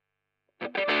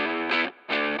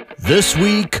This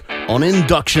week on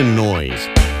Induction Noise.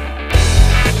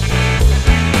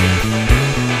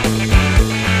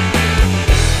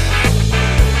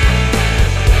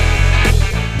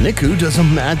 Niku does a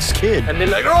mad skid. And they're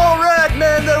like, oh, rad,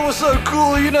 man, that was so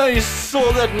cool. You know, you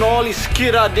saw that gnarly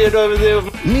skid I did over there.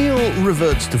 Neil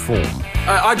reverts to form.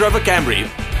 I drove a Camry.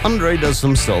 Andre does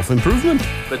some self-improvement.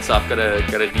 But I've got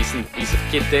a decent piece of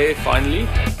kit there, finally.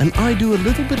 And I do a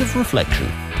little bit of reflection.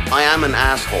 I am an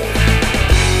asshole.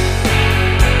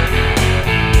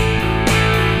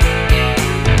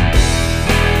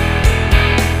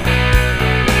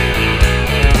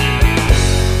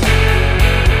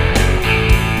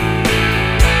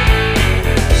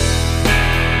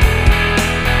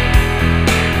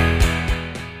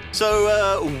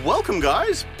 So, welcome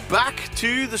guys, back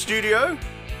to the studio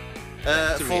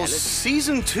for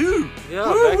season 2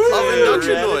 of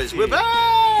Induction Noise. We're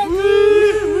back!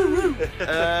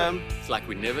 It's like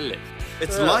we never left.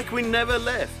 It's like we never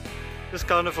left. Just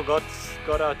kind of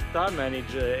got our time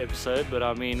manager episode, but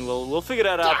I mean, we'll figure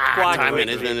that out quite Time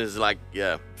quickly. management is like,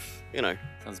 yeah, you know,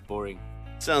 Sounds boring.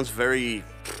 sounds very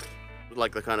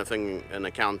like the kind of thing an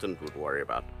accountant would worry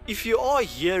about. If you are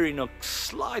hearing a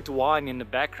slight whine in the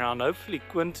background, hopefully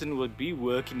Quentin would be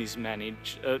working his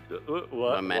Manage?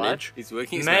 He's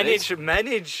working his Manage.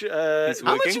 He's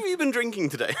How much working. have you been drinking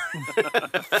today?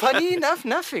 Funny enough,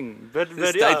 nothing. But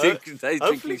Stay yeah, drinking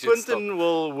hopefully should Quentin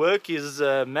will work his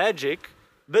magic.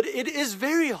 But it is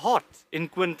very hot in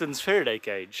Quentin's Faraday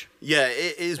cage. Yeah,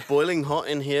 it is boiling hot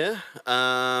in here.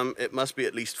 It must be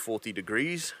at least 40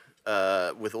 degrees.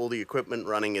 With all the equipment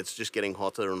running, it's just getting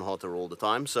hotter and hotter all the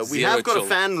time. So we Zero have got chill. a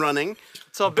fan running.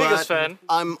 It's our biggest but fan.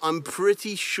 I'm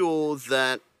pretty sure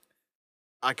that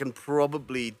I can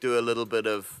probably do a little bit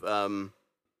of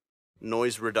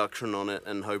noise reduction on it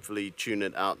and hopefully tune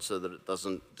it out so that it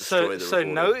doesn't destroy the So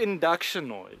recording. no induction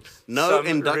noise. No Some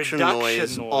induction reduction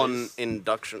noise on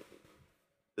induction.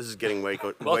 This is getting way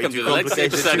Welcome too to the next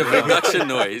complicated. episode of Induction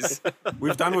Noise.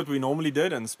 We've done what we normally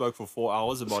did and spoke for 4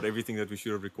 hours about everything that we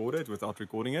should have recorded without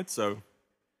recording it. So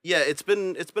Yeah, it's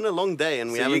been a long day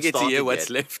and we So haven't you get to started hear what's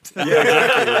yet. left.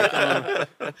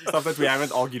 stuff that we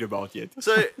haven't argued about yet.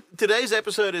 So today's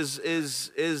episode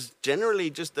is generally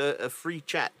just a free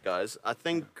chat, guys. I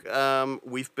think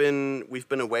we've been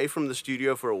away from the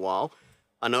studio for a while.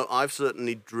 I know I've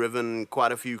certainly driven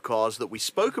quite a few cars that we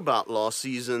spoke about last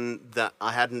season that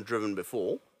I hadn't driven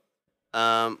before.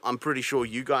 I'm pretty sure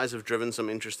you guys have driven some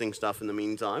interesting stuff in the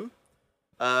meantime.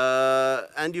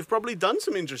 And you've probably done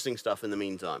some interesting stuff in the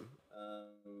meantime.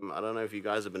 I don't know if you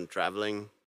guys have been traveling.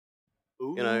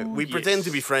 You know, we pretend to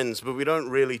be friends, but we don't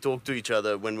really talk to each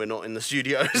other when we're not in the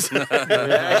studios.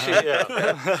 Actually,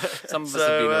 yeah. Some of us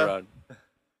have been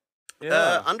So,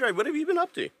 around. Andre, what have you been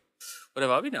up to? What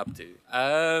have I been up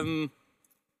to?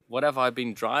 What have I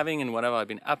been driving and what have I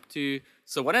been up to?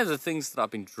 So one of the things that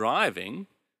I've been driving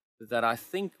that I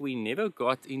think we never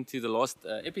got into the last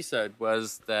episode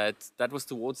was that was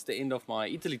towards the end of my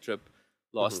Italy trip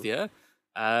last year.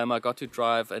 I got to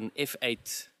drive an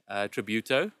F8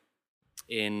 Tributo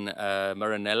in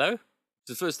Maranello. It's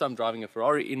the first time driving a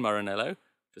Ferrari in Maranello,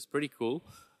 which was pretty cool.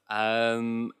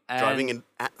 Driving in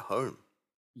at home.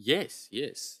 Yes,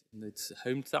 it's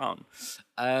hometown,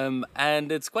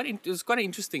 and it was quite an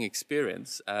interesting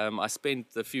experience. I spent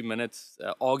a few minutes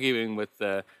arguing with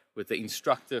the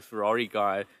instructor Ferrari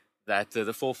guy that the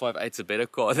 458's a better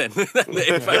car than the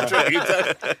F8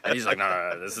 Tributo, and he's like,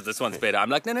 no, this one's better. I'm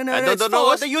like, no, I it's don't know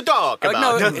what fast. you talk Like,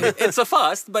 about. no, it's a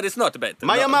fast, but it's not better.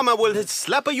 My No. mama will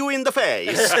slap you in the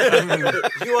face.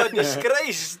 You are a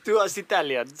disgrace to us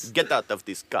Italians. Get out of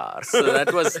this car. So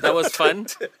that was fun.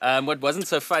 What wasn't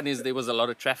so fun is there was a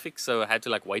lot of traffic, so I had to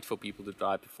like wait for people to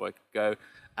drive before I could go.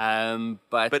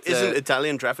 But isn't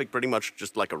Italian traffic pretty much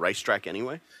just like a racetrack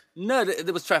anyway? No,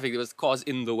 there was traffic. There was cars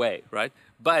in the way, right?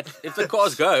 But if the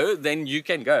cars go, then you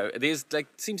can go. There's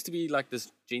seems to be like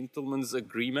this gentleman's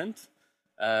agreement.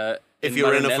 If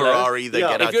you're in a Maranello. Ferrari, they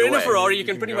get out If you're your in a way. Ferrari, you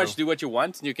can pretty much do what you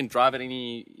want, and you can drive at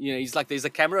any. You know, it's like there's a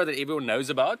camera that everyone knows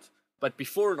about, but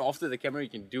before and after the camera, you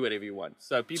can do whatever you want.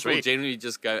 So people Sweet. generally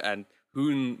just go and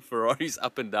hoon Ferraris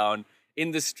up and down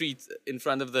in the street in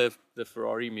front of the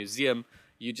Ferrari museum.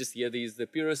 You just hear the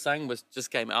Puro song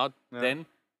just came out then.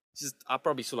 I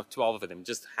probably saw like 12 of them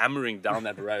just hammering down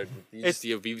that road. You just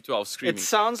hear V12 screaming. It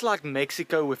sounds like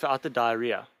Mexico without the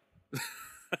diarrhea.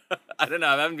 I don't know.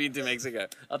 I haven't been to Mexico.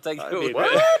 I'll take your word. What?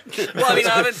 Well, I mean,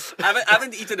 I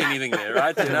haven't eaten anything there,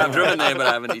 right? You know, I've driven there, but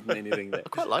I haven't eaten anything there. I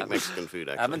quite like Mexican food,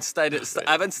 actually.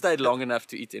 I haven't stayed long enough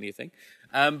to eat anything.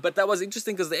 But that was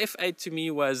interesting because the F8 to me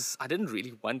was, I didn't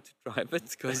really want to drive it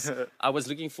because I was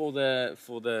looking for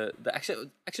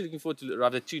actually looking forward to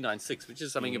drive the 296, which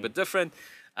is something a bit different.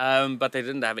 But they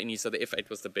didn't have any, so the F8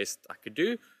 was the best I could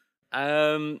do.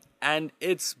 And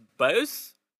it's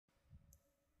both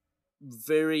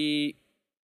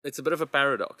it's a bit of a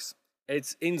paradox.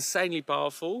 It's insanely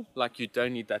powerful, like you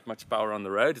don't need that much power on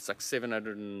the road. It's like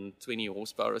 720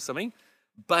 horsepower or something,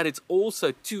 but it's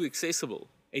also too accessible.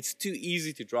 It's too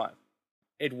easy to drive.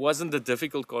 It wasn't a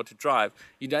difficult car to drive.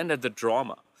 You don't have the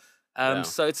drama.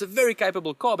 So it's a very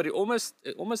capable car, but it almost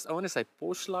I want to say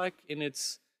Porsche-like in the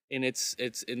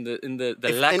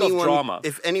lack of drama.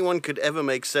 If anyone could ever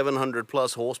make 700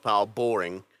 plus horsepower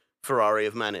boring, Ferrari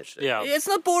have managed it. Yeah. It's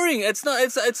not boring. It's not.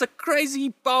 It's a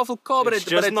crazy powerful car, but It's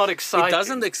just not exciting. It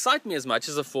doesn't excite me as much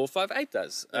as a 458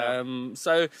 does.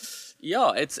 So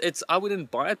yeah, it's. I wouldn't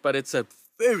buy it, but it's a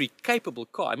very capable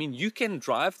car. I mean, you can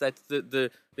drive that. The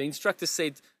instructor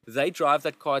said they drive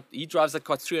that car. He drives that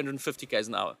car 350 k's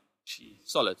an hour. Jeez.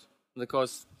 Solid. The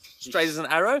car's straight as an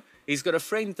arrow. He's got a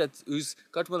friend who's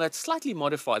got one that's slightly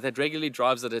modified that regularly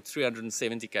drives it at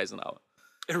 370 k's an hour.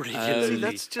 Irregularly.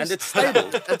 That's just, and it's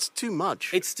stable. That's too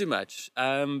much. It's too much.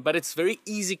 But it's very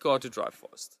easy car to drive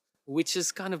fast, which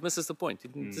is kind of misses the point.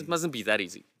 It mustn't be that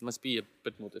easy. It must be a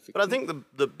bit more difficult. But I think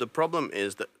the problem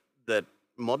is that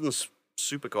modern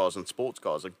supercars and sports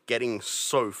cars are getting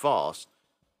so fast,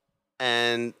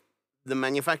 and the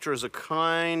manufacturers are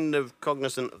kind of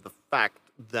cognizant of the fact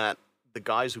that the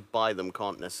guys who buy them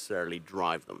can't necessarily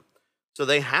drive them. So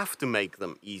they have to make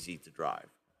them easy to drive.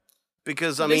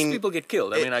 Because, I mean... people get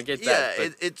killed. I mean, I get that. Yeah,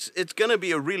 it's going to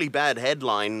be a really bad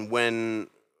headline when...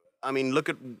 I mean, look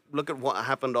at what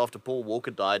happened after Paul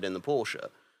Walker died in the Porsche.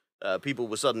 People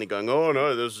were suddenly going, oh,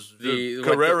 no, the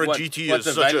Carrera GT is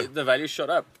such a... The value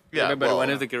shot up. Yeah, Remember one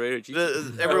of the Carrera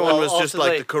GT? Everyone was just also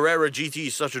like, the Carrera GT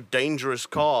is such a dangerous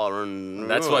car. And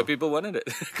That's why people wanted it.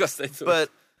 Because they thought... But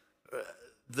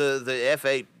the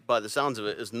F8, by the sounds of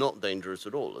it, is not dangerous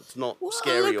at all. It's not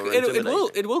scary or intimidating.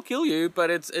 It will kill you, but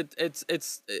it's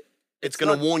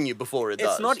going to warn you before it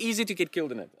does. It's not easy to get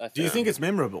killed in it. Do you think it's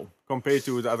memorable compared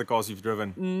to the other cars you've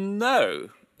driven? No.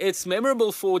 It's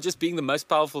memorable for just being the most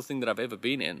powerful thing that I've ever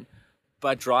been in.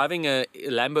 But driving a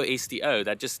Lambo STO,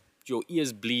 that just, your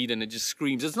ears bleed and it just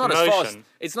screams. It's not as fast.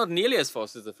 It's not nearly as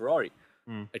fast as the Ferrari.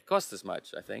 It costs as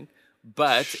much, I think.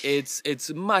 But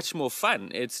it's much more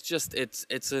fun. It's just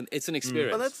it's an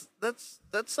experience. But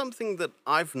that's something that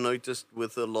I've noticed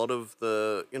with a lot of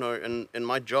the, you know, in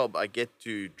my job I get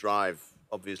to drive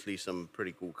obviously some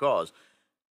pretty cool cars,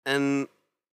 and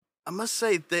I must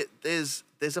say that there's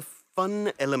a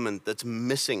fun element that's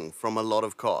missing from a lot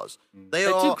of cars.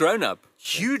 They're too grown up.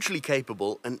 Hugely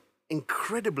capable and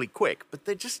incredibly quick, but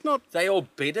they're just not. They are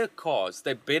better cars.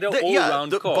 They're better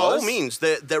all-round cars. By all means,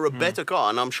 they're a better car,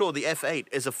 and I'm sure the F8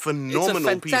 is a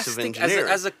phenomenal piece of engineering.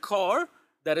 As a car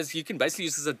that is, you can basically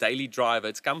use as a daily driver.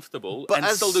 It's comfortable and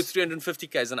still do 350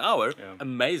 k's an hour. Yeah.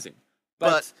 Amazing.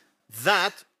 But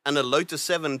that and a Lotus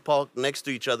 7 parked next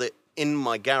to each other in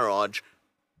my garage,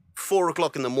 4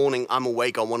 o'clock in the morning, I'm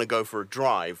awake, I want to go for a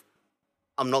drive.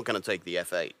 I'm not going to take the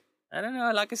F8. I don't know,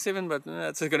 I like a 7, but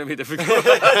that's going to be difficult.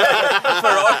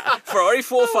 Ferrari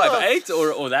 458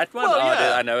 or that one? Well,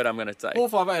 yeah. I know what I'm going to take.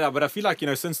 458, but I feel like, you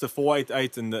know, since the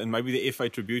 488 and maybe the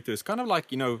F8 Tributor, it's kind of like,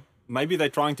 you know, maybe they're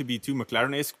trying to be too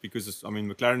McLaren-esque because, I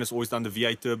mean, McLaren has always done the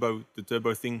V8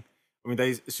 turbo thing. I mean,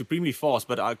 they're supremely fast,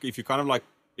 but if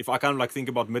I kind of like think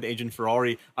about mid-engine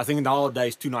Ferrari, I think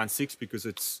nowadays 296 because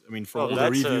it's, I mean, from all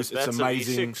the reviews, it's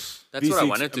amazing. That's what I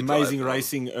wanted to amazing drive,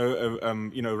 racing,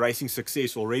 you know, racing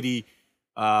success already.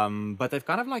 But they've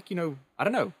kind of like, you know, I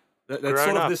don't know. That's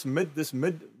sort of this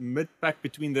mid pack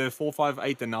between the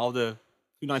 458 and now the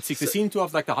 296. They seem to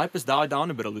have like the hype has died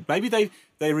down a bit. Maybe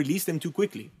they released them too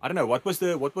quickly. I don't know. What was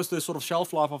the sort of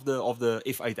shelf life of the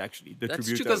F8 actually? The That's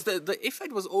Tributo? true because the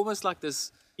F8 was almost like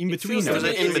this. In between.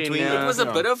 It was a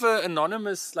bit of an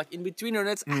anonymous, like in between, and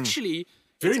it's actually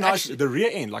very nice. The rear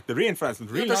end, like the rear end fronts,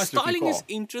 really the nice. styling is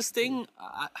interesting.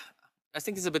 I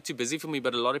think it's a bit too busy for me,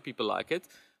 but a lot of people like it.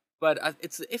 But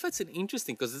it's an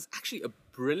interesting because it's actually a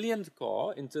brilliant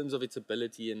car in terms of its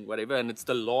ability and whatever, and it's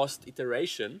the last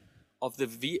iteration of the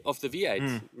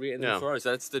V8 rear end Ferrari.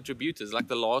 So that's the Tributors, like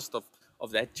the last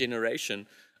of that generation.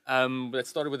 That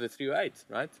started with the 308,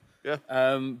 right? Yeah.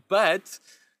 But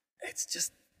it's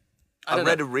just. I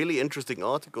read a really interesting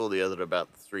article the other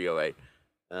about the 308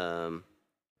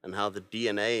 and how the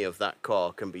DNA of that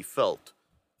car can be felt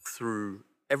through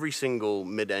every single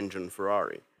mid-engine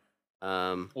Ferrari.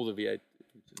 All the V8.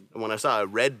 And when I say I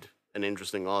read an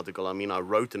interesting article, I mean I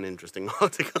wrote an interesting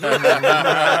article.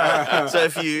 So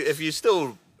if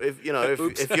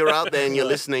you're out there and you're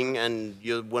listening and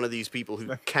you're one of these people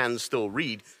who can still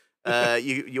read,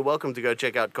 you're welcome to go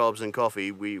check out Carbs and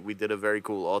Coffee. We did a very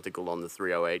cool article on the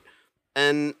 308,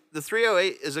 and the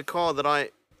 308 is a car that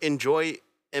I enjoy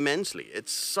immensely.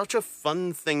 It's such a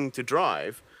fun thing to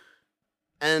drive,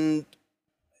 and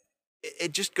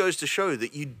it just goes to show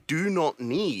that you do not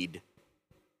need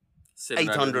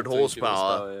 800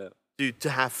 horsepower to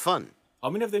have fun. How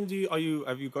many of them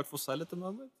have you got for sale at the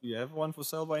moment? Do you have one for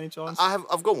sale by any chance?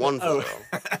 I've got one for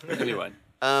sale. Anyone.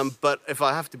 But if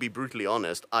I have to be brutally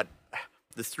honest,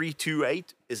 the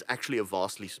 328 is actually a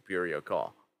vastly superior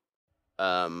car.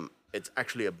 It's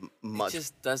actually a much... It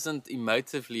just doesn't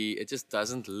emotively, it just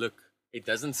doesn't look. It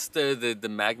doesn't stir the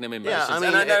Magnum emotions. I mean,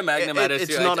 and I know Magnum had a it's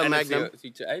 308 not a and Magnum.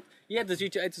 328. He had the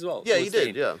 328 as well. Yeah, he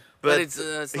did, yeah. But it's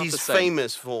not he's the same.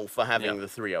 famous for having the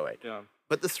 308. Yeah.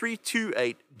 But the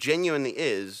 328 genuinely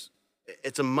is,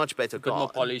 it's a much better car. more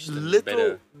polished and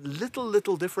better.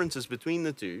 Little differences between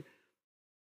the two.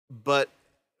 But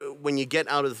when you get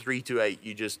out of the 328,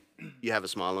 you have a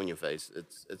smile on your face.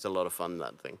 It's a lot of fun,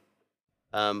 that thing.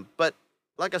 But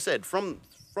like I said, from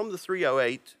the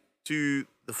 308 to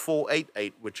the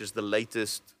 488, which is the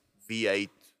latest V8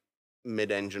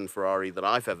 mid-engine Ferrari that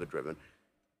I've ever driven,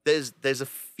 there's a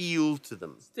feel to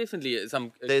them. It's definitely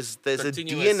some. There's a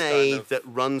continuous DNA kind of- that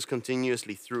runs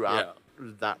continuously throughout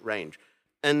that range,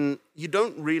 and you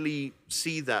don't really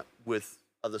see that with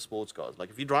other sports cars. Like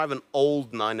if you drive an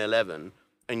old 911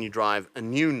 and you drive a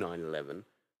new 911,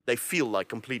 they feel like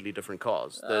completely different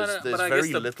cars. There's but I very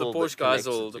guess the little. Porsche that guys connects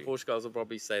will the the two. Porsche guys will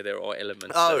probably say there are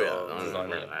elements. Oh, that yeah. are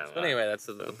design elements. But anyway, that's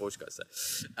what the Porsche guys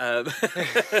say.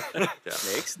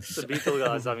 Next. The Beetle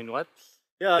guys, I mean, what?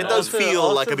 Yeah, It and does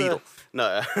feel like a the- Beetle.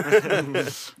 No.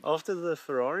 After the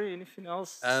Ferrari, anything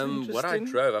else? What I interesting?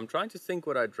 drove. I'm trying to think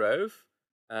what I drove.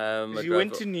 You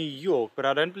went to New York, but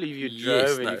I don't believe you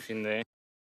Yes, drove no. anything there.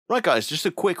 Right, guys, just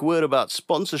a quick word about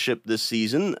sponsorship this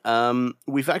season.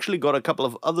 We've actually got a couple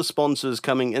of other sponsors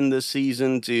coming in this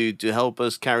season to help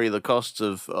us carry the costs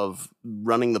of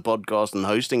running the podcast and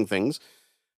hosting things.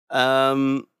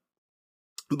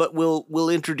 But we'll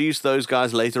introduce those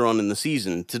guys later on in the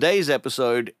season. Today's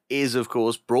episode is, of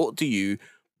course, brought to you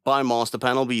by Master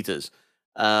Panelbeaters.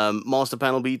 Master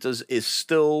Panelbeaters is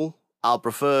still our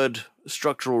preferred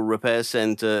structural repair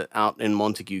center out in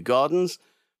Montague Gardens.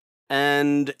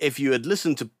 And if you had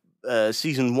listened to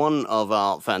season 1 of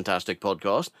our fantastic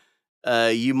podcast,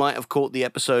 you might have caught the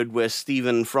episode where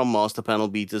Stephen from Master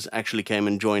Panelbeaters actually came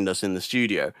and joined us in the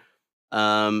studio.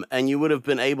 And you would have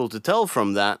been able to tell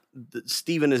from that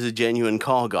Stephen is a genuine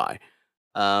car guy,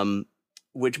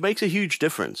 which makes a huge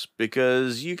difference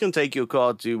because you can take your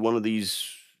car to one of these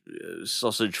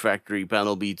sausage factory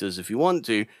panel beaters if you want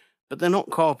to, but they're not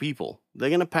car people. They're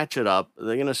going to patch it up,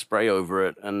 they're going to spray over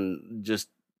it, and just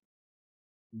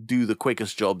do the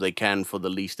quickest job they can for the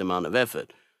least amount of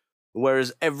effort.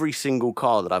 Whereas every single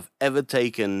car that I've ever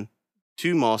taken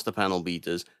to Master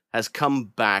Panelbeaters has come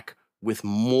back with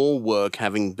more work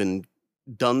having been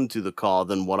done to the car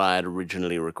than what I had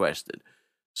originally requested.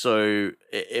 So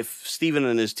if Stephen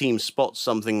and his team spot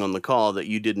something on the car that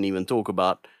you didn't even talk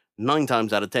about, 9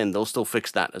 times out of 10, they'll still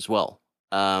fix that as well.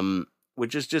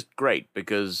 Which is just great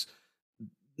because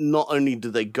not only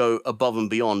do they go above and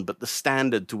beyond, but the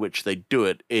standard to which they do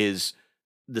it is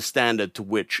the standard to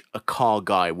which a car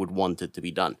guy would want it to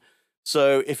be done.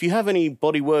 So if you have any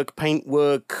bodywork, paint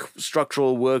work,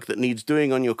 structural work that needs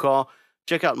doing on your car,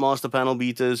 check out Master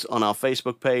Panelbeaters on our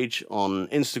Facebook page, on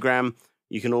Instagram.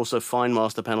 You can also find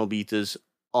Master Panelbeaters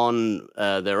on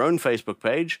their own Facebook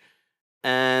page.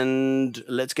 And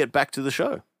let's get back to the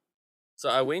show. So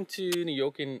I went to New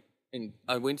York in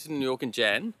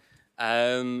Jan,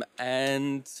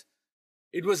 and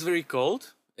it was very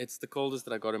cold. It's the coldest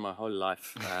that I got in my whole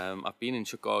life. I've been in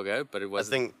Chicago, but it was.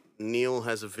 I think Neil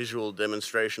has a visual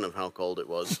demonstration of how cold it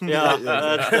was. Yeah,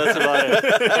 that's about it.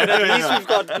 And at least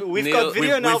we've got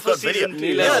video now for season 2.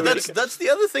 Yeah, that's the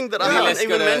other thing that I Neil haven't has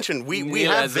even got a- mentioned. We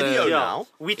Neil have has video a- now.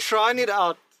 We're trying it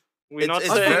out. We're not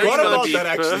it's saying very it's Forgot gonna about be that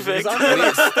actually. perfect. Because I'm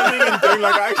like studying and doing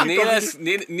like I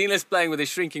actually Neil is playing with a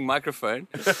shrinking microphone.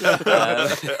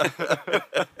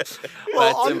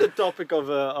 Well, on the topic of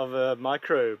a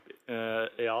micro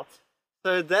yacht,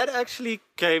 so that actually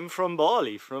came from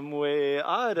Bali, from where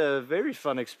I had a very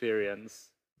fun experience.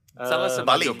 Tell us about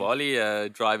Bali. your Bali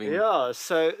driving. Yeah,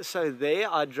 so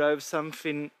there I drove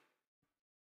something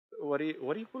what do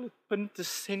you call it?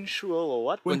 Quintessential or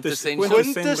what? Quintessential.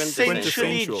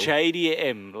 Quintessentially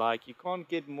JDM. Like you can't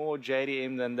get more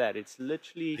JDM than that. It's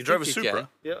literally. You drove a Ticket, Supra?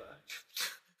 Yeah.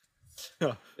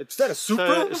 Is that a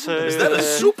Supra? Is that a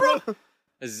Supra?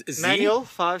 A Z? Manual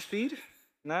 5-speed?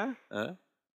 No. An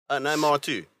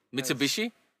MR2.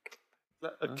 Mitsubishi?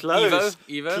 Close.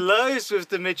 Evo? Close with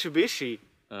the Mitsubishi.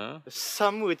 Uh,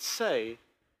 Some would say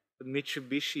the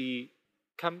Mitsubishi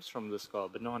comes from this car,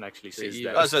 but no one actually says Evo.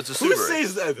 that. Oh, so it's a Who Subaru.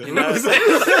 says that?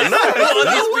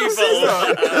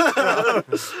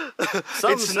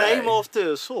 It's named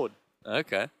after a sword,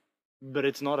 okay. but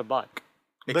it's not a bike.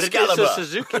 But it is Excalibur. a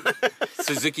Suzuki.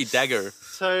 Suzuki Dagger.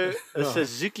 So a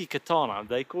Suzuki Katana.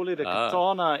 They call it a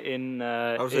katana in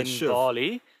was that shiv?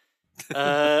 Bali.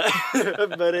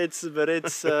 But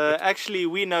it's actually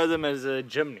we know them as a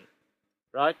Jimny,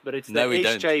 right? But it's the No, we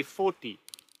don't. SJ40.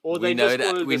 Or We they know just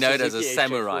call that. it We the know it as a Suzuki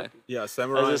samurai. SJ40. Yeah,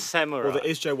 Samurai. As a samurai. Or the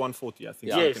SJ140, I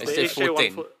think. Yeah, Yes, okay. the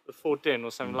SJ410. SJ410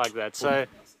 or something like that.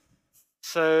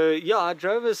 So yeah, I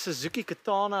drove a Suzuki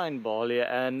Katana in Bali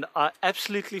and I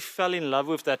absolutely fell in love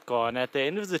with that car. And at the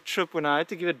end of the trip, when I had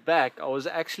to give it back, I was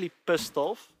actually pissed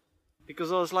off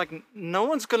because I was like, no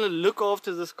one's going to look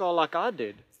after this car like I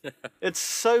did. It's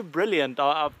so brilliant.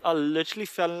 I literally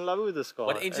fell in love with this car.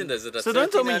 What engine does it? A So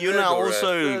don't tell me you're 1300 now or a-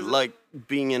 also like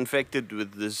being infected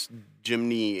with this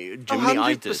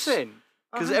Jimny-itis. 100%.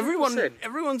 Because 100%.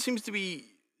 everyone seems to be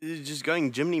just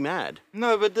going Jimny mad.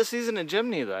 No, but this isn't a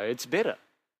Jimny though. It's better.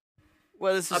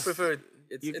 Well, this I is, prefer it.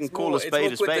 It's, you it's can call more, a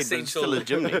spade, it's but more it's still a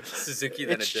quintessential Jimny. Suzuki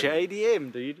than It's a Jimny.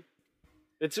 JDM, dude.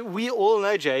 We all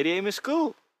know JDM is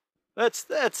cool. That's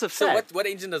a fact. So what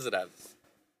engine does it have?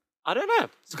 I don't know.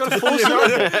 It's got a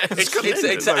four-cylinder.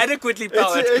 It's adequately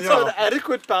powered. It's got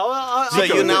adequate power. So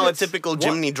you're now a it's- typical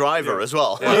Jimny driver as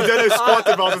well. You don't know squat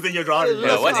about the thing you're driving.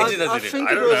 Yeah, what I- engine does I it have? think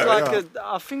I it don't was know. like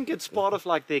I think it's part of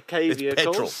like their K It's vehicles,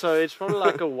 petrol. so it's probably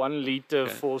like a 1 liter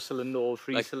 4-cylinder or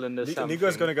 3-cylinder something.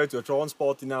 Nico's going to go to a trance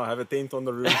party now, have a tent on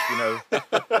the roof, you know.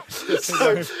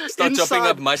 Start chopping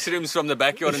up mushrooms from the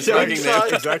backyard and smoking them.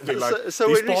 inside- Exactly. Like So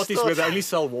these when we parties start- where they only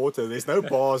sell water. There's no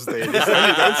bars there.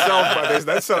 They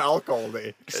don't sell alcohol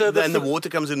there. So Then the water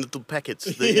comes in little packets,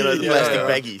 the plastic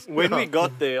baggies. when we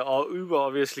got there, our Uber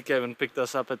obviously came and picked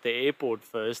us up at the airport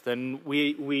first, and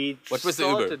we What was the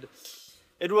Uber? started.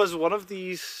 It was one of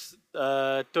these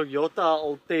Toyota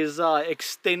Altezza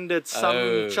extended, some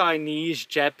Oh. Chinese,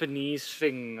 Japanese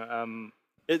thing.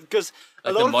 Because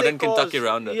a Like lot the of modern their cars, Kentucky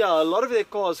Rounder. Yeah, a lot of their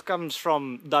cars comes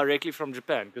directly from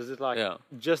Japan because it's like Yeah.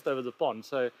 just over the pond.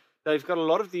 So they've got a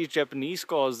lot of these Japanese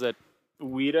cars that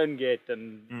we don't get,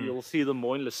 and you'll see them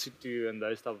more in Lesotho and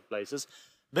those type of places.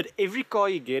 But every car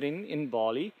you get in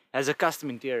Bali has a custom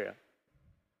interior.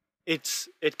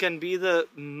 It can be the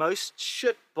most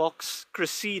shit box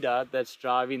Cressida that's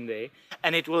driving there,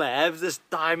 and it will have this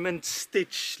diamond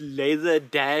stitch leather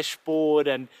dashboard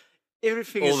and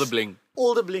everything. All is, the bling.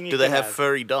 All the bling. You Do they can have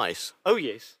furry dice? Oh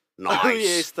yes. Nice. Oh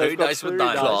yes. They've Furry got dice with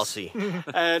furry diamonds. dice.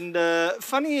 Classy. And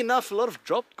funny enough, a lot of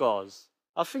dropped cars.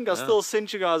 I think I still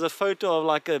sent you guys a photo of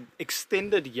like a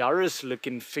extended Yaris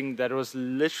looking thing that was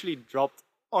literally dropped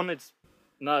on its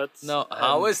nuts. No,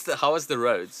 how was the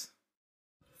roads?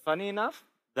 Funny enough,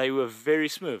 they were very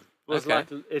smooth. It was Okay. like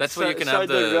That's where you can so have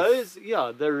the the- roads.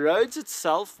 Yeah, the roads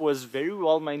itself was very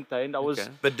well maintained. I was. Okay.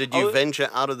 But did you venture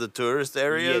out of the tourist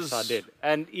areas? Yes, I did.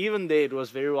 And even there, it was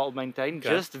very well maintained,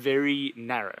 just very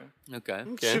narrow. Okay.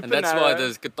 Super And that's why narrow.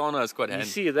 the katana is quite You handy.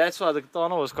 see, that's why the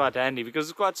katana was quite handy because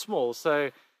it's quite small. So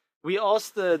we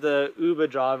asked the Uber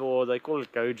driver, or they call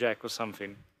it Gojek or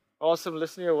something. Asked him,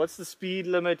 listen here, what's the speed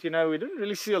limit? You know, we didn't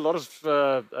really see a lot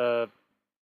of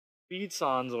speed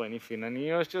signs or anything. And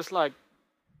he was just like,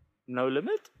 no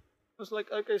limit? I was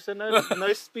like, okay, so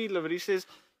no speed limit. He says,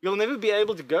 you'll never be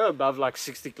able to go above like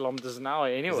 60 kilometers an hour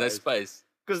anyway. There's space.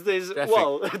 Because there's, Traffic.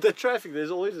 well, the traffic,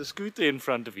 there's always a scooter in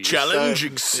front of you. Challenge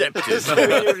accepted. So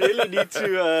you really need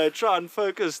to try and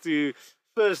focus to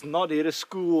first not hit a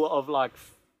school of like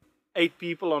 8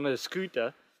 people on a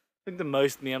scooter. I think the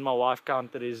most me and my wife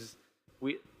counted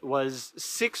was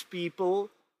 6 people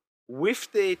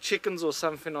with their chickens or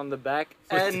something on the back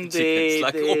and The their chickens.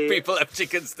 Like all people have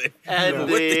chickens there. and With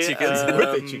the their, chickens.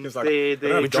 With the chickens, like,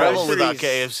 their we Travel with our groceries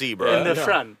KFC, bro. in the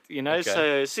front, you know. Okay.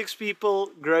 So 6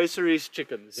 people, groceries,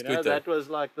 chickens. You know, Scooter. that was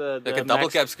like the Like a double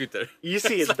max- cab scooter. You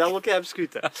see, it's double cab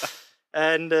scooter.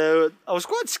 And I was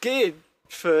quite scared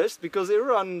first because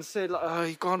everyone said, like, oh,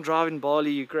 you can't drive in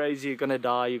Bali, you're crazy, you're going to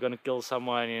die, you're going to kill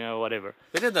someone, you know, whatever.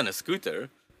 Better than a scooter.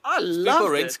 I love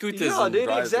rent it. scooters Yeah, and dude,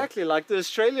 drive exactly. Like the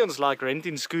Australians like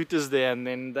renting scooters there, and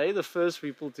then they're the first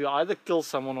people to either kill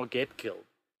someone or get killed.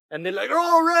 And they're like,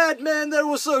 oh, rad, man, that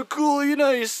was so cool. You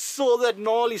know, you saw that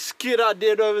gnarly skid I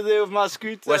did over there with my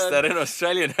scooter. Was that an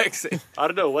Australian accent? I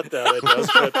don't know what the hell it was,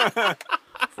 but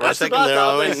For a second there,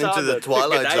 I went into the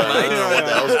twilight G'day, zone. I don't know what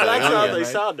the hell's going that's on how here. they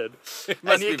sounded. Must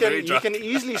And be you very can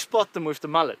easily spot them with the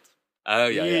mullet. Oh,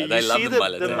 yeah. They you love see the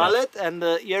mullet. The yeah. mullet and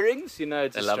the earrings, you know,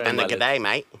 it's They love the And the Australian.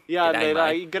 mullet. g'day, mate. Yeah, and G'day, they're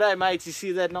mate. like, g'day, mate, you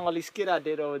see that gnarly skid I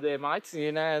did over there, mate?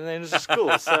 You know, and then it's just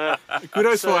cool. So,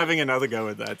 Kudos for having another go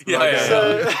at that. Yeah, Like, yeah,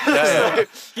 so yeah.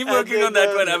 Keep And working then, on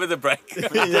that one over the break.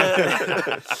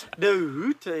 the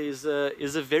hooter is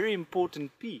a very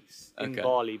important piece in Okay.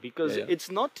 Bali because Yeah. it's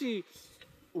not to...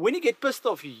 When you get pissed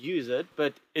off, you use it,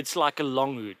 but it's like a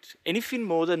long hoot. Anything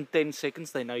more than 10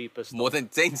 seconds, they know you're pissed More off. than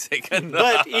 10 seconds.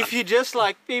 But if you just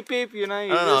like beep beep, you know,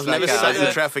 you I don't know, I've just never like, sat in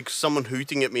uh, traffic, someone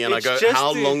hooting at me, and I It's go, just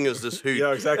how to- long is this hoot?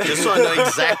 Yeah, exactly. Just so I know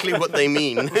exactly what they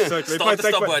mean. So it Start might the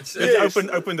take stopwatch. let's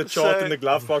open the chart So- in the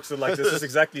glove box. And like, this is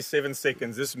exactly 7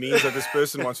 seconds. This means that this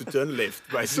person wants to turn left,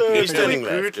 So basically. He's a turning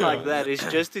quick left, route yeah. like that is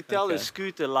just to tell Okay. a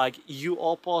scooter, like, you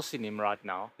are passing him right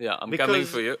now. Yeah, I'm Because coming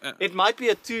for you. It might be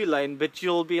a 2-lane, but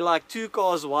you'll be like 2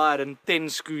 cars wide and 10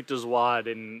 scooters wide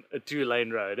in a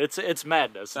 2-lane road. It's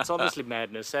madness. It's honestly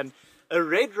madness. And a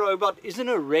red robot isn't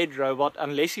a red robot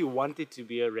unless you want it to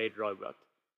be a red robot.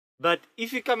 But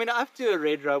if you're coming up to a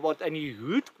red robot and you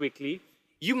hoot quickly,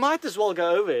 you might as well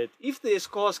go over it. If there's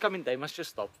cars coming, they must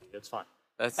just stop. It's fine.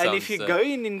 That And if sounds, you're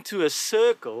going into a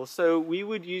circle, so we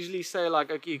would usually say, like,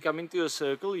 okay, you come into a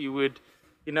circle, you would,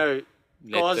 you know,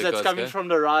 Let cars the that's cars coming go? from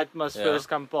the right must Yeah. first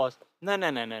come past. No.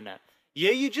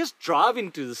 Yeah, you just drive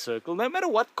into the circle. No matter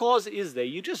what cars is there,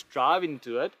 you just drive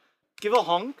into it, give a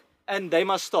honk, and they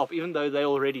must stop, even though they're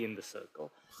already in the circle.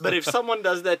 But if someone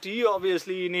does that to you,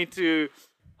 obviously you need to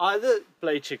either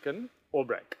play chicken or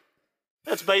brake.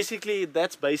 That's basically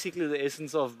the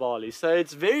essence of Bali. So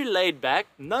it's very laid back,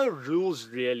 no rules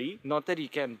really. Not that you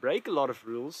can break a lot of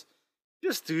rules.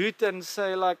 Just hoot and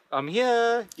say like, I'm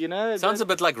here, you know. sounds a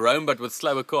bit like Rome, but with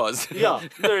slower cars. Yeah,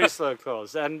 very slow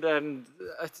cars. And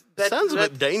that Sounds a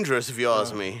that- bit dangerous if you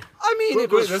ask me. I mean, it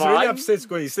was That's fine. really upsets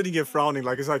when he's sitting here frowning.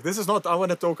 Like, it's like, this is not, I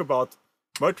want to talk about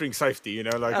motoring safety, you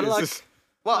know? Like, And it's like, just...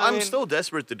 Well, I I'm mean- still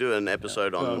desperate to do an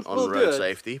episode on We'll do road it.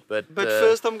 safety, but But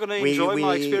first, I'm gonna we- enjoy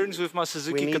my we- experience with my we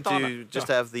Suzuki need Katana. to just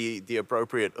have the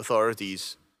appropriate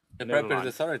authorities. Appropriate mind.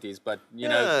 authorities, but you Yeah,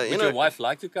 know, you would know- your wife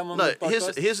like to come on No, the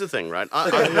podcast? here's the thing, right?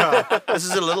 This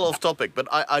is a little off topic, but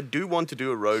I do want to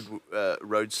do a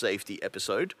road safety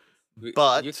episode.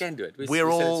 But you can do it. We We're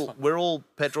said it's all fine. we're all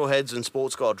petrol heads and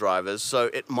sports car drivers, so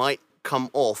it might come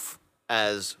off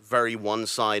as very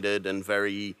one-sided and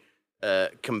very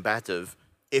combative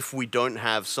if we don't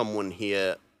have someone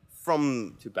here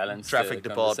from To balance traffic the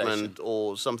department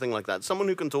or something like that. Someone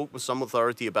who can talk with some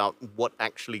authority about what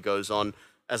actually goes on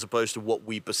as opposed to what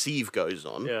we perceive goes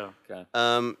on. Yeah. Okay.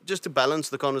 Just to balance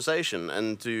the conversation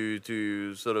and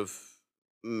to sort of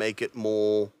make it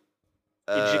more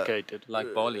Educated.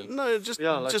 Like Bali. no, just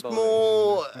Yeah, like just Bali.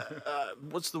 more.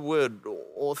 What's the word?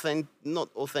 Not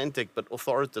authentic, but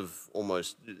authoritative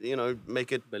almost. You know,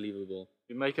 make it Believable.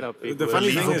 You're making up big The words.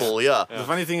 funny thing is- believable. Yeah. The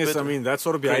funny thing is, I mean, that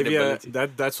sort of behavior,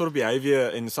 Credibility. that sort of behavior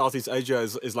in Southeast Asia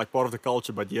is like part of the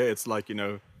culture. But yeah, it's like, you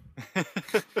know,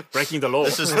 breaking the law.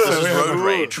 This is road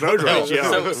rage. Road rage,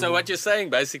 yeah. So what you're saying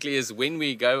basically is when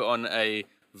we go on a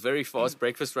very fast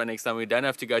breakfast run next time, we don't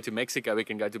have to go to Mexico, we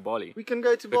can go to Bali. We can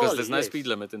go to Bali. Because there's no yes. speed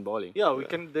limit in Bali. Yeah, we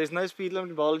can. There's no speed limit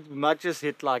in Bali. We might just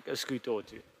hit like a scooter or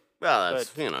two. Well, that's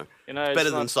But, you know, You know, it's it's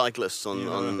better not, than cyclists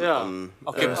on. Yeah. on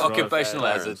Occupational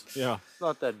hazard. Yeah. it's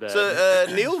not that bad. So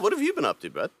Neil, what have you been up to,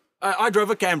 bud? I drove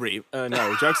a Camry.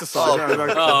 No, jokes aside. no,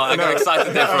 like- Oh, I got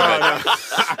excited there for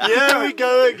a bit. Here we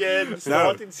go again.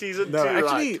 Starting season No, 2,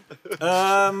 actually,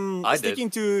 right? I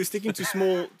sticking to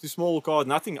small cars.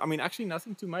 Nothing. I mean, actually,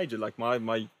 nothing too major. Like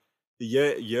the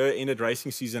year ended,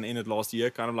 racing season ended last year.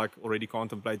 Kind of like already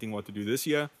contemplating what to do this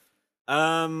year.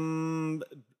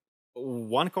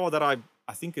 One car that I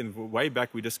think in way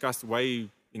back we discussed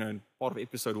in part of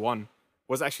episode 1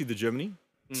 was actually the Germany.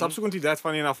 Subsequently, that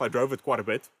funny enough, I drove it quite a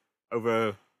bit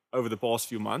over the past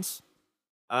few months.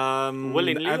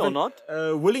 Willingly or haven't- not?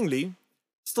 Willingly.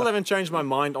 Still haven't changed my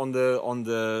mind on the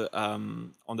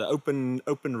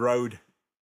open road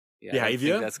Yeah, I don't think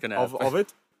behavior that's gonna of happen.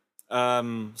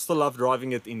 it. Still love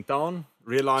driving it in town.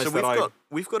 Realize So that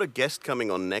we've got a guest coming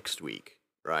on next week,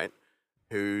 right?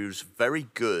 Who's very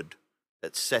good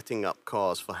at setting up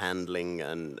cars for handling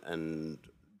and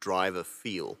driver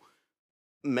feel.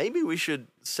 Maybe we should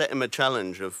set him a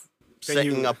challenge of Can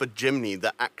setting you- up a Jimny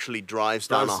that actually drives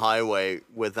down a Drives- highway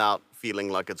without feeling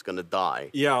like it's going to die.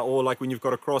 Yeah, or like when you've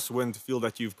got a crosswind, feel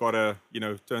that you've got to,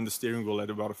 turn the steering wheel at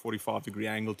about a 45-degree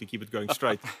angle to keep it going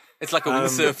straight. It's like a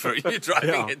windsurfer. You're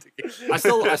driving yeah. it. I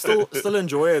still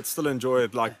enjoy it. Still enjoy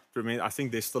it. Like, I mean, I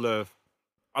think there's still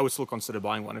I would still consider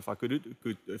buying one if I could.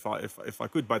 If I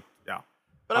could, but yeah.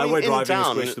 But I mean, highway in driving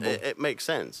town, is questionable. it makes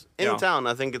sense. In town,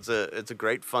 I think it's a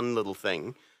great fun little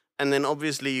thing. And then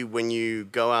obviously when you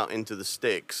go out into the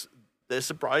sticks, they're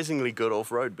surprisingly good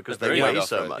off road because they Very weigh good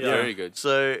so off-road. much. Yeah. Very good.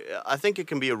 So I think it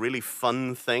can be a really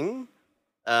fun thing.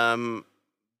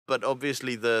 But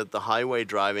obviously the highway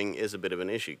driving is a bit of an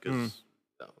issue because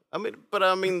I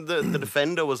mean the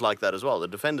Defender was like that as well. The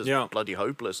Defender's bloody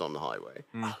hopeless on the highway.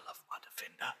 I love my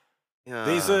Defender.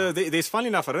 Yeah. There's funny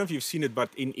enough, I don't know if you've seen it, but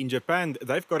in Japan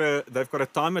they've got a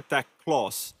time attack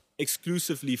class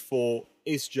exclusively for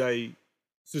SJ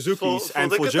Suzuki's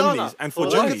and for Jimny's and for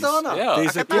Jimny's. Yeah.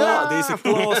 There's a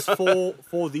class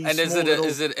for these. And is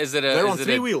it they're on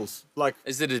three wheels. Like,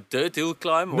 is it a dirt hill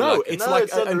climb? Or no, like it's No, like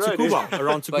it's on the in road. Tsukuba,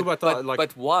 around Tsukuba.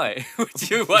 but why would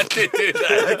you want to do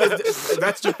that?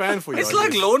 That's Japan for you. It's I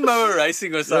like guess. lawnmower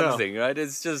racing or something, right?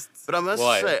 It's just. But I must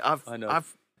why? say,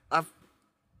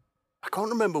 I can't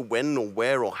remember when or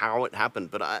where or how it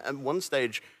happened, but at one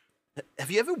stage,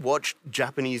 have you ever watched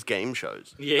Japanese game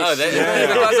shows? Yes. Oh, they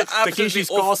guys are absolutely Takeshi's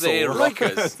off their Castle.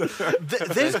 rockers.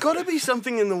 There's got to be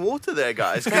something in the water there,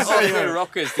 guys. 'cause, Off their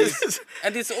rockers.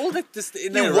 And it's all that just they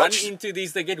run watch- into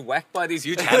these. They get whacked by these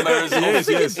huge hammers. Yes.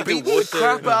 Into beat the water.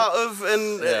 crap out of,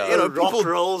 and rock people.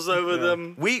 rolls over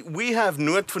them. We have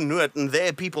noot for noot, and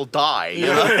there people die. You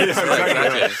know?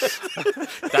 Exactly.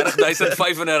 Daar is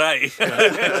 1005 in 'n ry.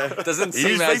 Doesn't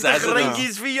Hier's seem as 50 it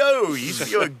rinkies vir jou. Hier's vir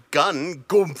jou 'n gun.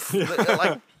 Goomf.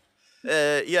 Like,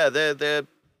 their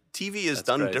TV is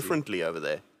done crazy. differently over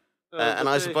there, and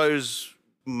I suppose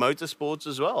motorsports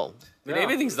as well. I mean,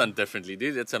 everything's done differently,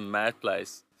 dude. It's a mad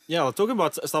place. Yeah, well, talking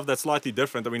about stuff that's slightly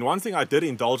different. I mean, one thing I did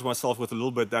indulge myself with a little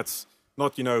bit that's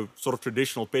not, sort of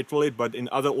traditional petrol head, but in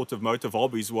other automotive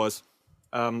hobbies was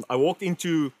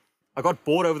I got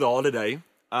bored over the holiday,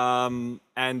 and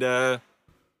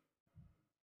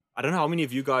I don't know how many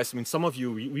of you guys, I mean, some of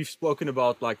you, we've spoken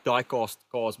about like die-cast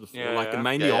cars before, and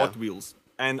mainly Hot Wheels.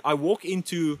 And I walk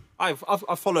into, I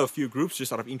follow a few groups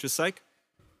just out of interest sake,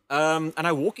 and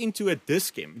I walk into a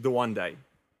discem the one day,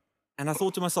 and I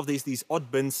thought to myself, there's these odd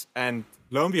bins, and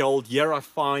lo and behold, here I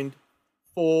find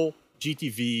 4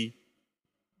 GTV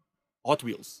Hot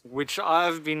Wheels. Which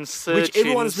I've been searching Which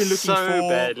everyone has been looking so for.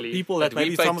 badly. People that But we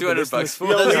maybe paid some of the $200 listeners- for.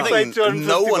 That's the we thing. paid 250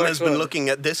 No one bucks has for been it. looking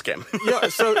at this game. Yeah,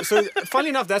 so funny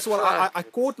enough, that's what I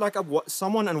caught like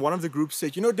someone in one of the groups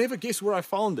said, never guess where I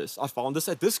found this. I found this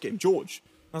at this game, George.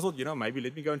 And I thought, maybe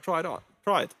let me go and try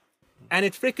it. And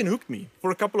it freaking hooked me for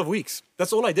a couple of weeks.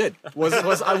 That's all I did. Was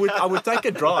I would take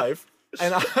a drive,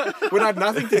 and when I had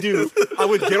nothing to do, I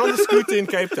would get on the scooter in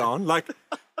Cape Town,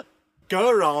 go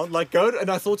around, and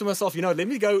I thought to myself, let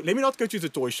me not go to the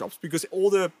toy shops because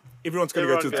everyone's going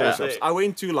to go to the toy Everyone shops. goes I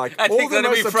went to I all think the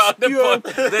that'd be most frowned obscure,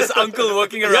 upon. This uncle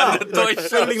walking around the toy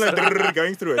shop. feeling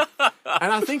going through it.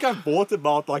 And I think I bought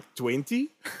about 20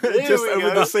 just over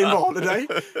the same holiday,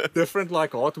 different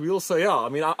Hot Wheels. So yeah, I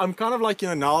mean, I'm kind of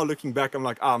now looking back, I'm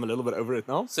I'm a little bit over it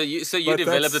now. So you But developed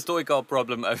a that's- toy car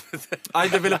problem over there. I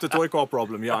developed a toy car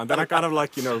problem, yeah, and then I kind of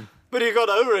But you got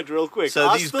over it real quick. So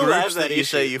I these still groups have that you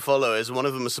issue. say you follow, is one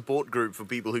of them a support group for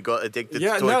people who got addicted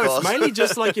yeah, to toy no, cars? it's mainly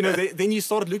just then you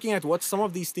started looking at what some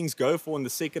of these things go for in the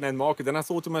second-hand market. Then I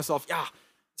thought to myself, yeah.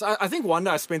 So I think one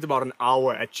day I spent about an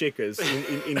hour at Checkers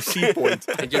in Sea Point.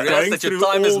 And you realize that your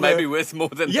time is maybe worth more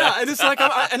than Yeah, that. and it's I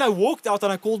walked out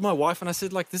and I called my wife and I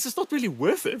said, this is not really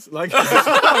worth it. What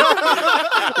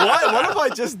have I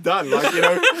just done?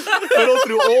 Fiddle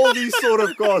through all these sort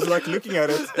of cars, looking at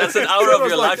it. That's an hour It of was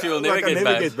your life you will never I get never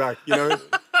back. get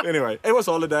back. Anyway, it was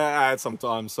holiday. I had some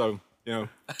time, so. I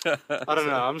don't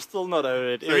know. I'm still not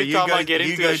over it. So Every you time go, I get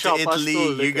you into go a shop, to I still Italy,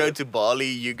 look you go at to Bali,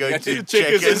 you go to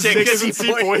Checkers and Sea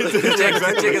Point.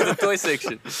 Check is the toy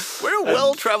section. We're a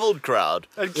well-traveled crowd.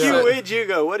 And Q, Yeah. where'd you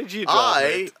go? What did you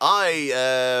drive?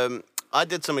 I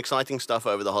did some exciting stuff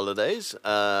over the holidays.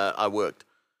 I worked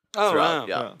Oh, throughout.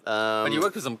 wow. Yeah. But you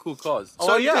work with some cool cars.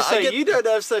 So yeah, yeah, I get- you don't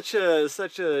have such a So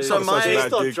my-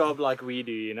 stop Big- job like we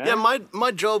do, Yeah,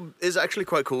 my job is actually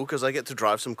quite cool because I get to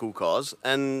drive some cool cars.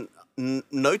 And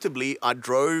notably, I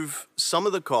drove some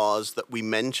of the cars that we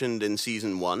mentioned in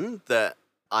Season 1 that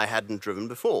I hadn't driven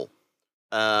before.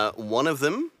 One of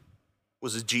them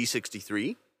was a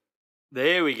G63.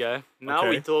 There we go. Now Okay.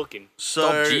 we're talking.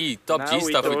 So Top now G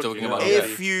we stuff we're talking talking about. about okay.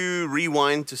 if you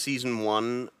rewind to Season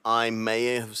 1, I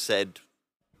may have said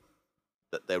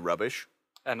that they're rubbish.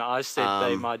 And I said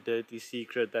they Um, my dirty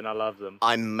secret and I love them.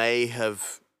 I may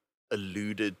have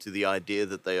alluded to the idea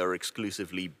that they are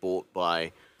exclusively bought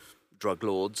by drug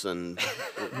lords and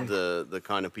the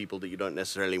kind of people that you don't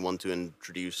necessarily want to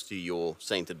introduce to your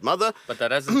sainted mother. But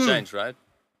that hasn't changed, right?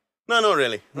 No, not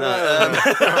really.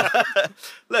 No.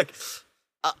 Look,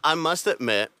 I must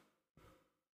admit,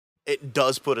 it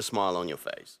does put a smile on your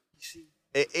face.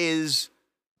 It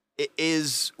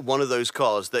is one of those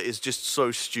cars that is just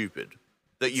so stupid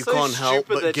that you So can't help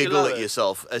stupid but that you giggle love at it.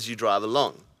 yourself as you drive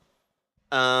along.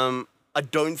 I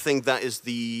don't think that is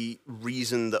the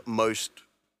reason that most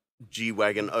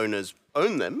G-Wagon owners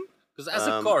own them. Because as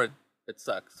a car, it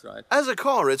sucks, right? As a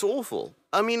car, it's awful.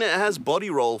 I mean, it has body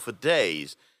roll for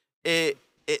days. It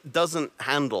doesn't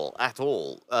handle at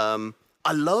all.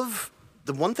 I love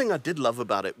the one thing I did love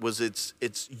about it was its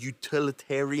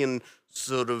utilitarian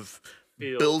sort of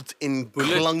Feel. built-in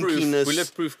clunkiness.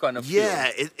 Bulletproof kind of feel. Yeah,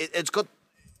 it's got,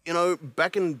 you know,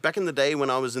 back in the day when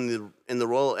I was in the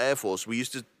Royal Air Force, we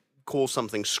used to call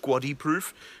something squaddy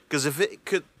proof, because if it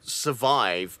could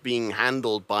survive being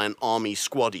handled by an army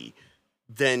squaddy,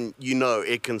 then you know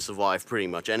it can survive pretty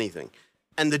much anything.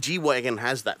 And the G-Wagon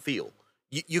has that feel.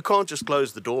 You can't just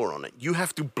close the door on it. You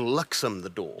have to bluxum the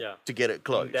door to get it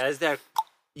closed. There's that.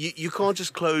 You can't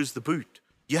just close the boot.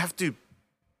 You have to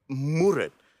murr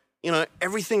it. You know,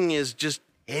 everything is just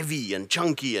heavy and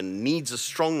chunky and needs a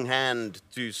strong hand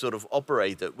to sort of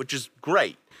operate it, which is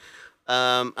great.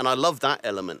 And I love that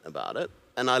element about it.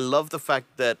 And I love the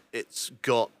fact that it's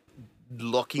got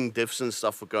locking diffs and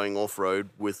stuff for going off-road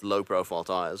with low-profile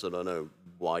tires. I don't know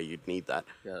why you'd need that.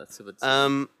 Yeah, that's a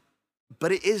bit.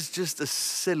 But it is just a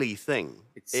silly thing.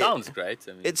 It sounds great.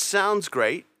 I mean, It sounds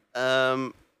great.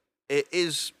 It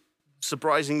is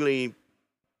surprisingly,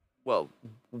 well,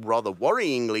 rather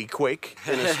worryingly quick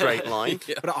in a straight line.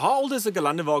 But how old is the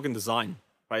Gelandewagen design,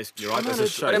 basically, right? As a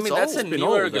shape. but I mean, that's a old.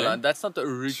 newer old, eh? Galant. That's not the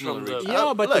original. from the- original.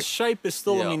 Yeah, but the look. shape is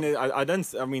still. Yeah. I mean, I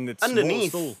don't. I mean, it's Underneath,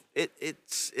 Still, it's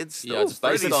Yeah, still it's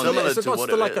pretty based on- similar is it to not what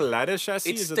still it like is. a ladder chassis?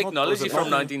 It's Is it not- or is technology it from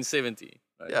not? 1970.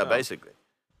 Right? Yeah, basically.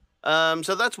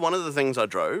 So that's one of the things I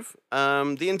drove.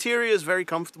 The interior is very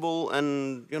comfortable,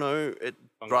 and you know it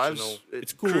drives. Functional. It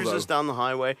It's cool, cruises though. down the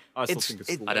highway. I still think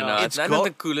it's cool. I don't know. It's I don't got-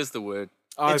 think cool is the word.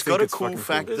 I It's think got a it's cool fucking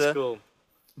factor. It's cool.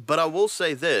 But I will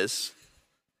say this: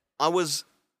 I was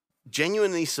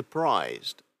genuinely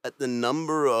surprised at the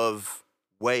number of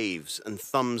waves and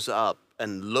thumbs up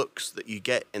and looks that you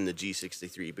get in the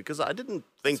G63, because I didn't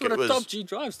think That's what it a top was. G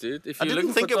drives, dude. If I you're didn't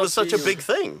looking think for it was top such a G, big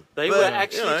thing. They But, were you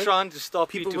actually know, trying to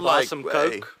stop you people to were buy like, some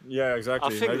 "Hey." Coke. Yeah, I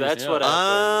exactly. think Maybe- that's yeah. what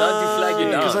happened. Tried to flag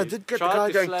you down. Because I did get the guy Tried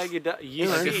to going. flag you down. You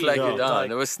Tried to see, flag you Yeah. down. like,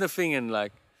 They were sniffing and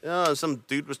like Yeah, some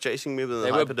dude was chasing me with a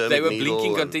they were hypodermic needle.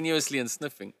 blinking and- continuously and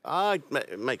sniffing.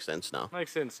 It makes sense now.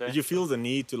 makes sense, eh? Did you feel the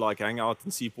need to like hang out in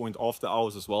Sea Point after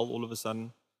hours as well, all of a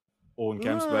sudden, or in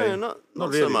Camps Bay? No,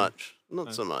 not so really. much.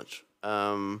 Not so much.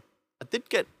 I did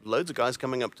get loads of guys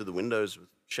coming up to the windows with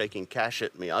shaking cash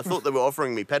at me. I thought they were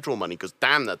offering me petrol money because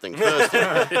damn, that thing's thirsty.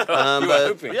 But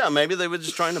hoping. yeah, maybe they were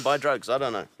just trying to buy drugs. I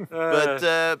don't know. But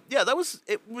yeah,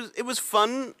 it was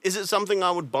fun. Is it something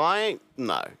I would buy?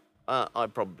 No, I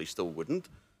probably still wouldn't.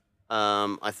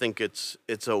 I think it's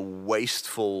a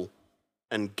wasteful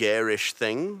and garish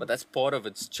thing. But that's part of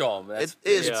its charm. That's,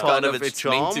 It is it's part kind of its it's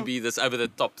meant to charm. be this over the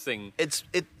top thing.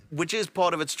 Which is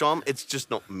part of its charm. It's just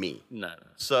not me. No.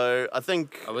 So I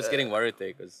think I was getting worried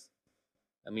there because,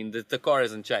 I mean, the car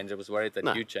hasn't changed. I was worried that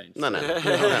you changed. No.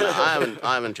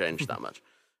 I haven't changed that much.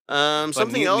 But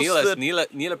Something Neil, else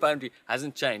Neil apparently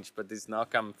hasn't changed, but he's now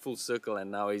come full circle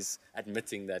and now he's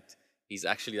admitting that he's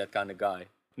actually that kind of guy.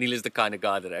 Neil is the kind of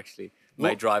guy that actually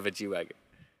may drive a G-Wagon.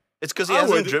 it's because he I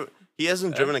hasn't would. he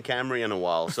hasn't driven a Camry in a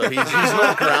while, so he's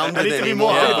not grounded I need to be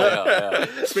anymore. more Yeah.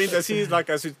 I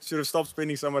should have stopped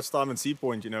spending so much time in Sea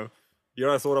Point. You know, here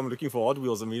I thought I'm looking for Hot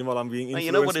Wheels, and meanwhile I'm being And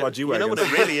influenced by you G-Wagons. know what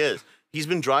it really is? He's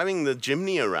been driving the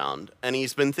Jimny around, and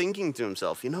he's been thinking to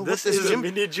himself, you know This what is a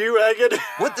mini G-Wagon.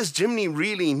 what this Jimny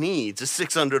really needs is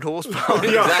 600 horsepower.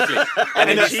 Exactly. And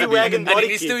it a needs to be- G-Wagon and it body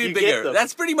needs kit, to be you get bigger. them.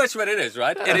 That's pretty much what it is,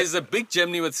 right? It is a big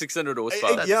Jimny with 600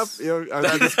 horsepower. Yep,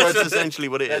 I think That's essentially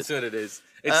what it That's is. what it is.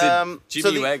 It's a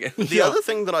Jimmy the, wagon. the other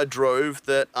thing that I drove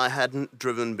that I hadn't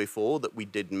driven before that we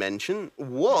did mention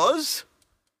was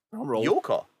your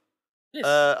car. Yes.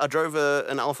 I drove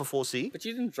an Alpha 4C. But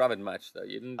you didn't drive it much, though.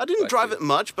 You didn't. I didn't drive it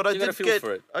much, but I You got did a feel get.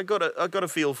 for it. I got a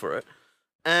feel for it,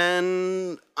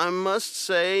 and I must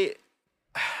say,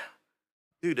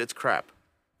 dude, it's crap.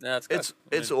 No,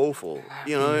 It's awful.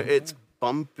 You know, it's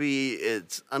bumpy,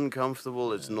 it's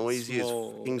uncomfortable, it's noisy, small,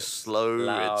 it's fucking slow,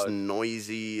 loud. it's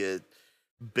noisy,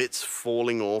 bits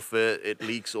falling off it, it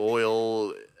leaks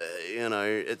oil, you know,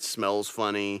 it smells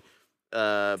funny.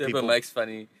 Turbo People, makes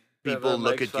funny. people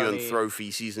look makes at you and funny. throw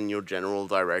feces in your general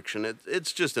direction.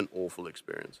 It's just an awful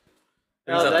experience.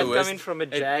 Brings out that the worst- coming from a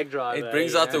Jag driver. It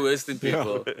brings out the worst in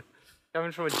people.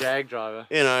 Coming from a Jag driver.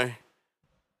 You know,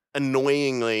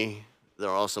 annoyingly, there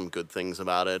are some good things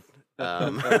about it.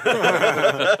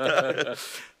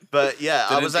 But yeah,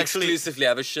 I was actually exclusively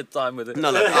have a shit time with it.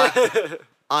 no.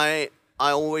 I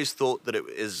always thought that it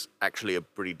is actually a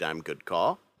pretty damn good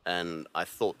car, and I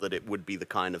thought that it would be the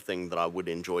kind of thing that I would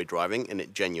enjoy driving, and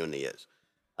it genuinely is.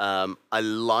 I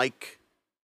like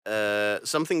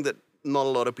something that not a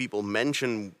lot of people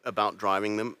mention about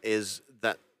driving them is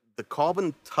that the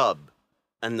carbon tub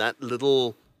and that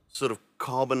little sort of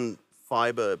carbon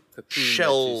fiber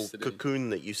shell cocoon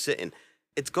that you sit in,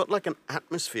 it's got like an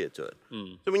atmosphere to it.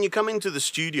 So when you come into the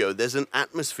studio, there's an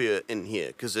atmosphere in here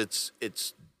because it's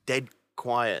dead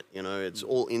quiet, you know, it's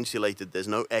all insulated. There's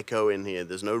no echo in here.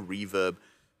 There's no reverb.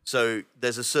 So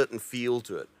there's a certain feel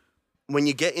to it. When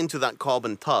you get into that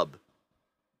carbon tub,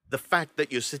 the fact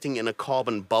that you're sitting in a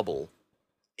carbon bubble,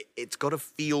 it's got a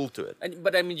feel to it.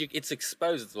 But I mean, it's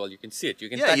exposed as well. You can see it. You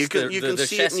can Yeah, touch you can the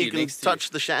see it and chassis you can next to touch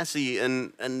the chassis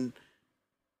and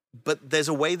but there's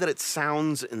a way that it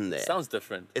sounds in there. It sounds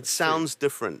different. It sounds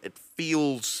different. It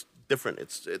feels different.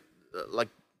 Like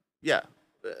yeah,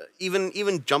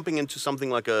 even jumping into something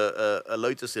like a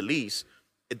Lotus Elise,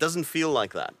 it doesn't feel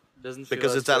like that Doesn't feel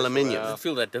because as it's special, aluminium. It doesn't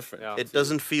feel that different. Yeah. It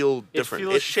doesn't feel different. It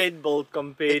feels shed built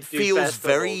compared it to feels Pastel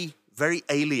very very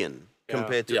alien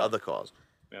compared to Yeah. other cars.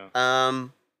 Yeah.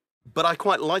 But I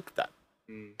quite like that.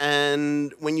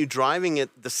 And when you're driving it,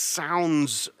 the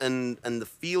sounds and the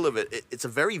feel of it, it's a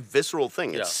very visceral thing.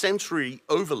 It's Yeah. sensory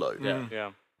overload. Yeah.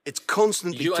 Yeah. It's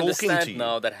constantly You talking understand to you.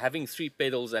 now that having 3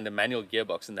 pedals and a manual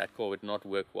gearbox in that car would not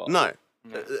work well. No.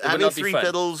 Having not be 3 fun.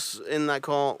 pedals in that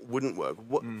car wouldn't work.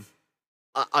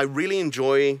 I really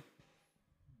enjoy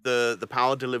the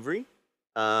power delivery,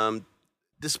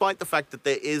 despite the fact that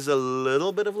there is a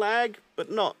little bit of lag, but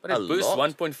not But a it boosts lot.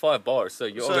 1.5 bars, so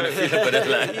you're So going to feel a bit of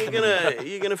lag.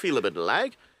 you're gonna feel a bit of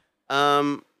lag,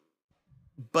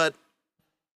 but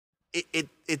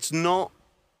it's not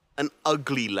an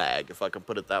ugly lag, if I can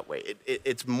put it that way.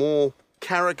 It's more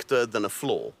character than a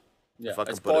flaw. Yeah, if I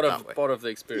can it's put part it of that way. part of the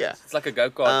experience. Yeah. It's like a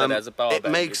go-kart that has a power It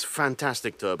bank. makes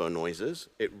fantastic turbo noises.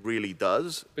 It really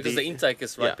does. because the intake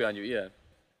is right yeah. behind you, yeah.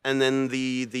 And then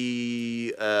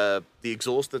the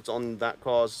exhaust that's on that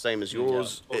car is the same as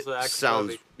yours. Also It acts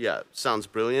sounds perfect. sounds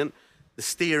brilliant. The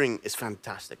steering is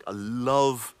fantastic. I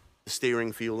love the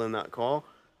steering feel in that car.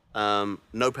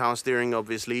 No power steering,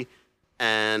 obviously,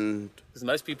 and Because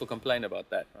most people complain about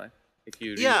that, right? If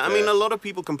you yeah, read I mean, the- a lot of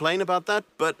people complain about that,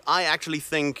 but I actually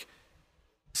think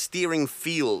steering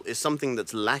feel is something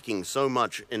that's lacking so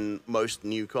much in most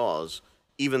new cars.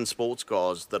 Even sports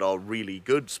cars that are really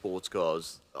good sports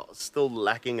cars are still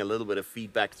lacking a little bit of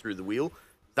feedback through the wheel.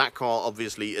 That car,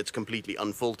 obviously, it's completely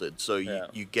unfiltered, so Yeah.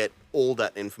 you get all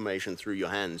that information through your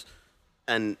hands.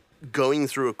 And going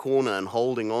through a corner and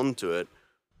holding on to it,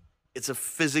 it's a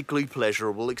physically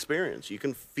pleasurable experience. You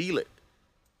can feel it.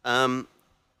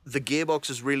 The gearbox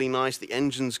is really nice. The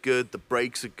engine's good. The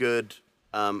brakes are good.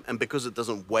 And because it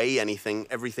doesn't weigh anything,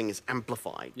 everything is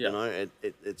amplified. Yeah. You know,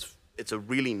 it's a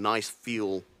really nice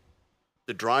feel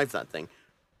to drive that thing.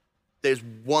 There's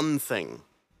one thing.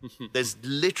 There's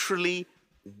literally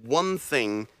one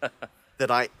thing that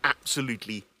I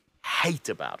absolutely hate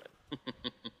about it.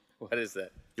 What is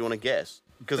that? Do you want to guess?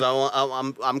 Because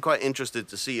I'm quite interested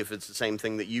to see if it's the same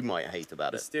thing that you might hate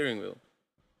about The it. steering wheel.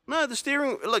 No, the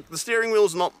steering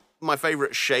wheel's not my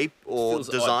favorite shape or Feels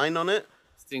odd. design on it.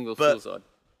 Steering wheel But- feels odd.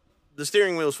 The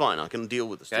steering wheel's fine. I can deal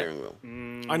with the steering wheel.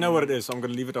 I know what it is. I'm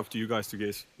going to leave it up to you guys to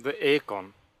guess. The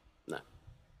aircon, No.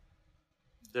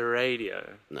 the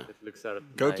radio. No. That looks at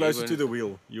it. Go No, closer you to the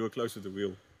wheel. You were closer to the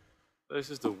wheel. This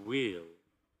is the wheel.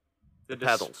 The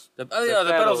pedals. The pedals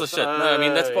are pedals, shit. No, I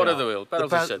mean, that's part of yeah. the wheel.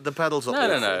 Pedals are shit. The pedals are no,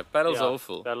 awful. no. Pedals are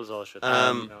awful. Pedals are shit.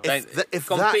 If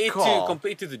compared that car,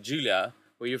 compared to the Giulia,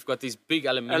 where you've got these big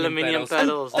Aluminium pedals.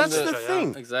 pedals. on that's on the the-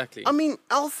 thing. Exactly. I mean,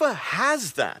 Alpha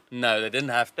has that. No, they didn't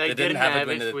have. They They didn't didn't have it have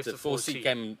when it the with the 4C 4C.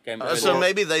 came. So earlier.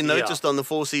 maybe they Yeah. noticed on the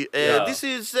 4C, Yeah. this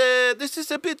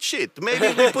is a bit shit. Maybe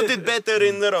we put it better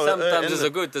in the road. Sometimes it's a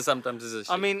good, sometimes it's a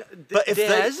shit. I mean, But if there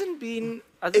they- hasn't been,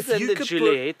 other if than you the could put-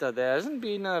 Giulietta, there hasn't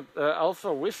been a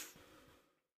Alpha with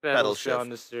Pedal pedals shift. on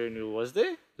the steering wheel, was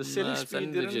there? The no, Silly it's Speed only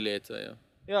the didn't? Giulietta, yeah.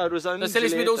 Yeah, it was only The Silly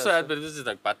Speed Giulietta, also so- had, but this is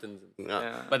like buttons.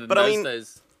 Yeah. But in But I those mean,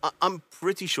 days, I'm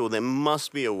pretty sure there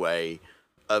must be a way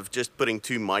of just putting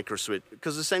 2 micro switch,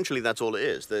 because essentially that's all it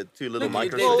is. The 2 little No,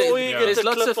 micro they- switches. Well, they- you yeah. get There's the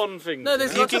lots of- clip-on thing. no,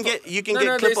 there's You lots can of- get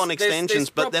no, clip-on there's extensions,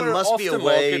 but there proper must be a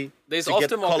way There's to get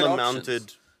aftermarket column-mounted.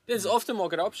 options. There's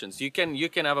aftermarket options. You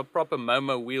can have a proper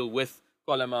Momo wheel with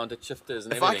collar-mounted shifters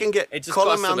and If everything. I can get It just costs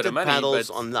a bit collar-mounted of money, paddles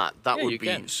but on that, that yeah, would you be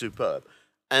can. superb.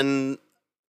 And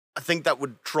I think that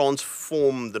would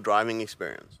transform the driving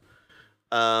experience.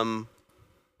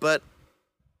 But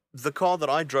the car that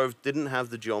I drove didn't have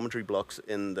the geometry blocks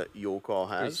in that your car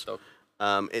has. stock.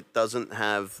 It doesn't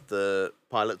have the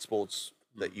Pilot Sports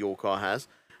that your car has.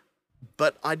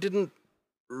 But I didn't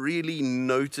really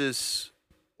notice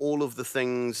all of the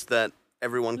things that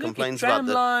everyone complains about. Tram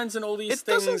lines and all these It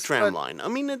things. doesn't tram but- line. I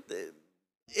mean, it's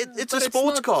but a it's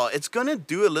sports not- car. It's gonna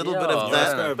do a little bit Yeah. of Yeah,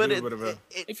 it's that, gonna but do a it, bit of a-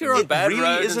 it, If you're on it bad really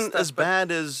road and isn't stuff, as but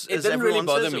bad as It didn't really everyone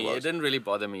bother says me. it It was. didn't really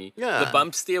bother me. Yeah. The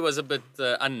bump steer was a bit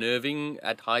unnerving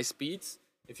at high speeds.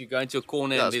 If you go into a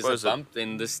corner Yeah, I and there's a suppose it- bump,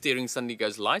 then the steering suddenly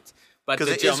goes light. But 'Cause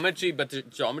the it is-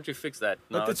 geometry fixed that.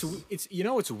 No, But it's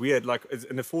it's weird. Like,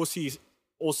 and the 4C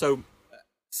also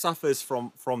suffers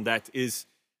from that. Is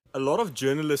a lot of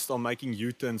journalists are making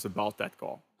U-turns about that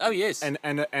car, oh yes. and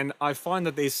I find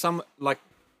that there's some, like,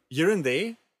 here and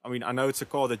there. I mean, I know it's a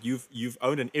car that you've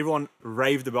owned, and everyone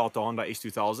raved about the Honda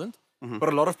S2000. But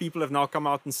a lot of people have now come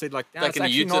out and said, like, yeah, it's Taking a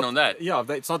actually U-turn not, on that. Yeah,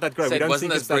 it's not that great. Said We it don't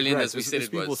wasn't think as it's that brilliant great as we said it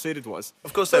people was. said it was.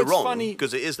 Of course, So they're it's wrong funny-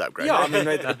 because it is that great. Yeah, I mean,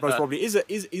 it most probably is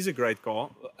a great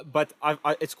car, but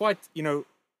it's quite,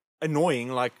 annoying,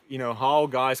 like, how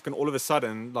guys can all of a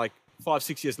sudden, like,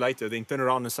 5-6 years later, then turn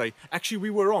around and say, actually,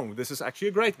 we were wrong. This is actually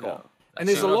a great car. And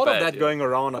there's a Actually, not lot of bad, that yeah. going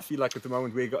around. I feel like at the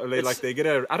moment they get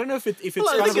a. I don't know if it's Well,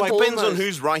 I kind think of it like depends on almost-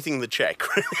 who's writing the check.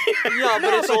 Yeah,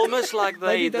 but it's almost like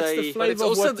maybe they that's the they but it's flavour of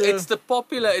also what the-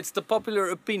 it's the popular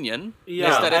opinion. yeah,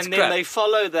 is that it's and then crap. they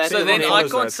follow that. So and then I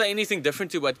follows can't that. say anything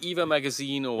different to what Eva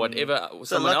magazine or whatever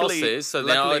someone else luckily- says. So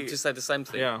then I luckily- just say the same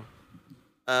thing. Yeah.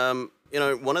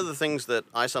 One of the things that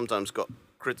I sometimes got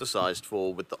criticized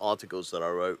for with the articles that I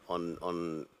wrote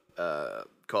on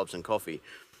Carbs and Coffee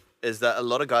is that a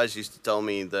lot of guys used to tell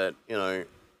me that,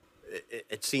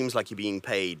 it seems like you're being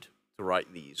paid to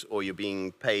write these, or you're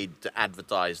being paid to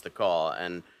advertise the car.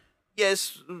 And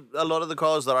yes, a lot of the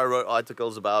cars that I wrote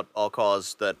articles about are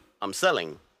cars that I'm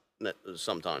selling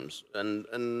sometimes.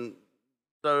 And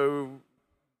so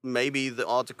maybe the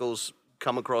articles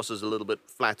come across as a little bit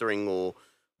flattering or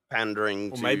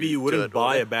pandering Or to maybe you to wouldn't it or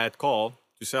buy a whatever. bad car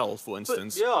to sell, for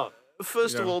instance. Yeah,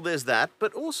 First of all, there's that,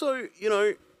 but also,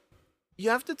 you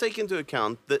have to take into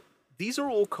account that these are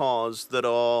all cars that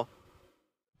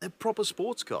they're proper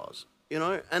sports cars,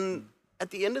 and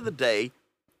at the end of the day,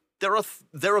 there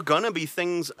are gonna be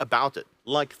things about it,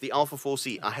 like the Alfa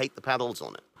 4C. I hate the paddles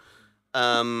on it.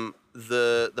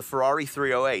 The Ferrari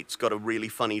 308's got a really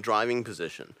funny driving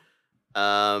position.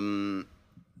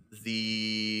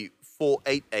 The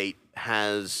 488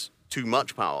 has too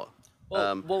much power.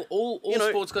 Well, all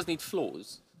sports cars need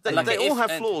flaws. They- And they a all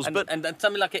have and- flaws, and, but- and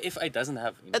something like a F8 doesn't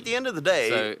have. At the end of the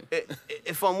day, So-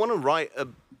 if I want to write a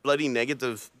bloody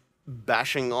negative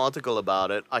bashing article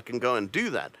about it, I can go and do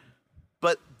that.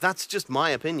 But that's just my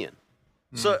opinion.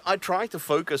 So I try to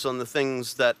focus on the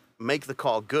things that make the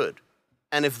car good.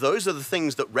 And if those are the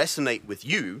things that resonate with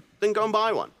you, then go and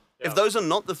buy one. If those are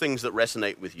not the things that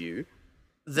resonate with you,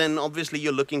 then obviously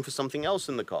you're looking for something else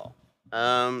in the car.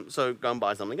 So go and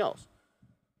buy something else.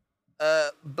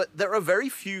 But there are very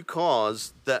few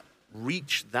cars that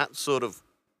reach that sort of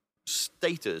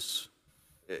status,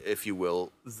 if you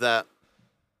will, that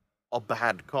are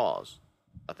bad cars,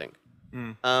 I think.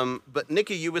 But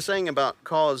Nikki, you were saying about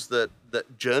cars that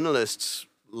journalists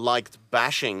liked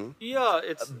bashing, yeah,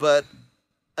 it's but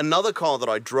another car that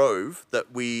I drove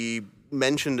that we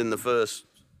mentioned in the first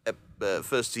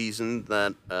season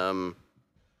that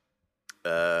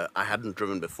I hadn't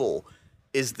driven before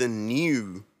is the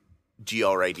new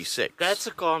GR86. that's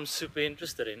a car I'm super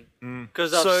interested in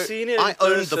because so I've seen it. I in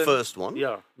owned the person. first one.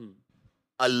 Yeah,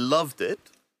 I loved it.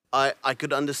 I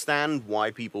could understand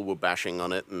why people were bashing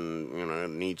on it, and it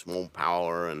needs more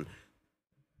power. And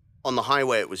on the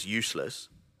highway, it was useless.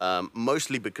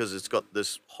 Mostly because it's got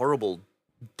this horrible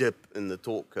dip in the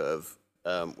torque curve,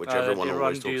 which everyone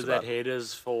always do talks that about.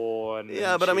 headers for. And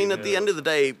Yeah, but I mean, at the end of the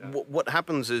day, what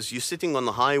happens is you're sitting on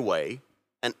the highway,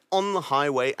 and on the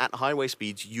highway, at highway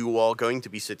speeds, you are going to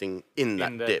be sitting in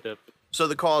that, dip. So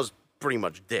the car's pretty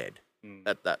much dead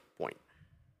at that point.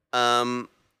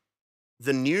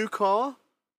 The new car,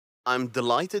 I'm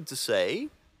delighted to say,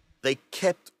 they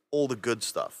kept all the good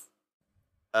stuff.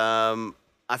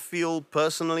 I feel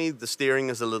personally the steering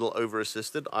is a little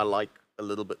over-assisted. I like a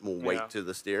little bit more weight to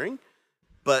the steering.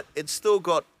 But it's still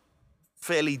got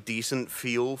fairly decent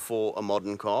feel for a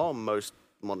modern car. Most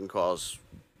modern cars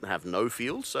have no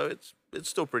feel, so it's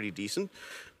still pretty decent.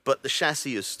 But the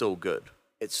chassis is still good.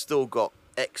 It's still got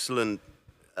excellent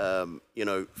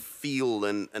feel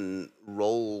and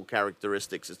roll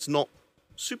characteristics. It's not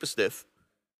super stiff.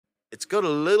 It's got a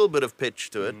little bit of pitch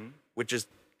to it, which is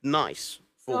nice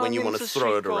for when you want to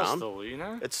throw it around. Still, you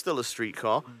know? It's still a street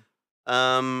car.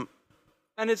 And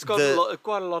it's got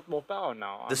quite a lot more power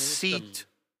now. The seat,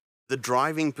 the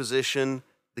driving position,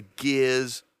 the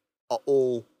gears are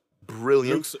all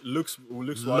brilliant. Looks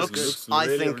I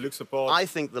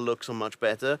think the looks are much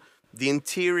better. The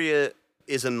interior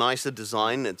is a nicer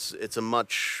design. It's a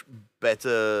much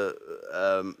better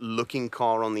looking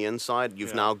car on the inside.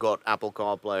 You've now got Apple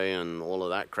CarPlay and all of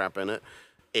that crap in it,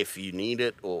 if you need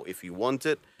it or if you want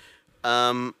it.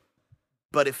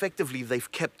 But effectively,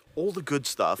 they've kept all the good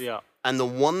stuff. Yeah. And the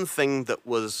one thing that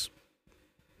was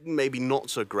maybe not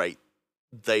so great,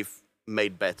 they've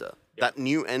made better. Yeah. That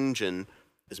new engine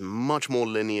is much more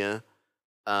linear.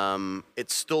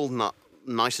 It's still not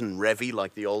nice and revvy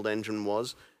like the old engine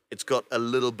was. It's got a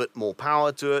little bit more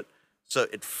power to it, so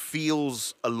it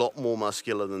feels a lot more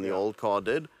muscular than the old car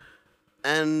did.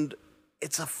 And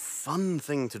it's a fun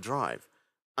thing to drive.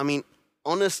 I mean,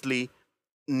 honestly,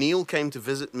 Neil came to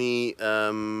visit me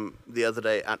the other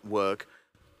day at work.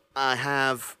 I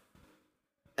have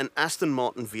an Aston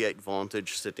Martin V8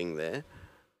 Vantage sitting there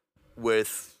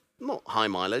with not high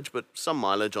mileage, but some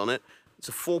mileage on it. It's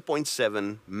a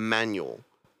 4.7 manual.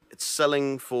 It's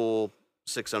selling for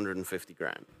 650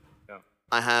 grand. Yeah.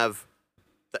 I have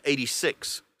the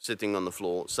 86 sitting on the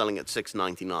floor, selling at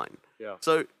 699. Yeah.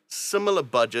 So similar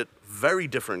budget, very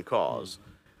different cars.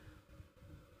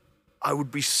 I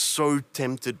would be so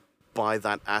tempted by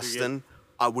that Aston.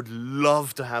 I would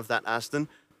love to have that Aston,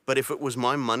 but if it was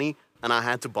my money and I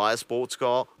had to buy a sports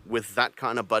car with that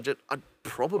kind of budget, I'd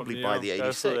probably buy the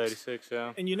 86. The 86,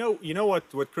 yeah. And you know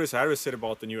what Chris Harris said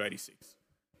about the new 86?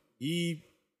 He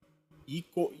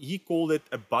called it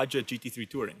a budget GT3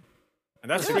 Touring.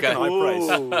 And that's a high praise.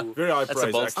 Very high praise. A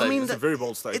bold actually. I mean, it's a very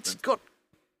bold statement.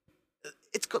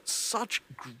 It's got such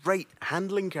great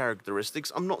handling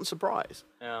characteristics. I'm not surprised.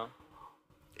 Yeah.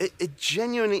 It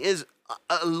genuinely is.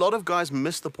 A lot of guys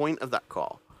miss the point of that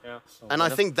car. Yeah. And I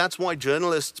think that's why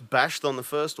journalists bashed on the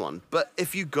first one. But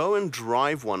if you go and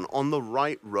drive one on the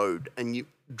right road and you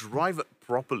drive it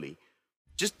properly,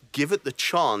 just give it the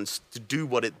chance to do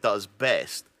what it does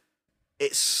best.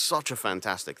 It's such a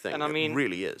fantastic thing. And I mean, it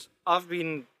really is. I've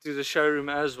been to the showroom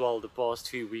as well the past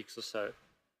 2 weeks or so.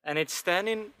 And it's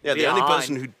standing Yeah, the behind. only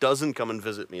person who doesn't come and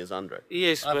visit me is Andre.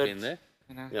 Yes, I've but been there.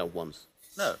 Yeah, once.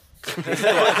 No.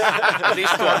 At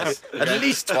least twice. At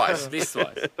least twice. At least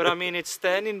twice. But I mean, it's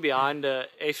standing behind a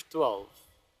F12.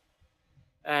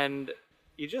 And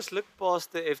you just look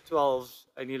past the F12s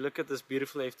and you look at this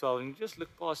beautiful F12 and you just look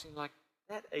past and you're like,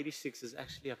 that 86 is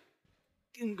actually a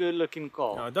fucking good looking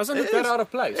car. No, it doesn't look that out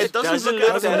of place. It doesn't look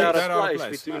look that out that of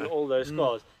place between all those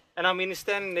cars. And I mean, it's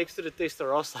standing next to the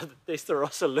Testarossa. The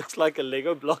Testarossa looks like a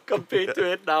Lego block compared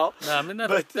to it now. No, I mean,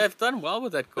 they've done well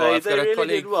with that car. I've got really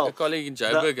did well. a colleague in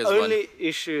Joburg The as well. only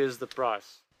issue is the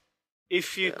price.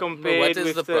 If you compare What it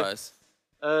is with the price?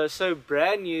 So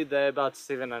brand new, they're about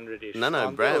 700-ish.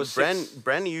 No,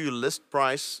 brand new list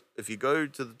price. If you go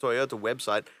to the Toyota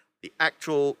website, the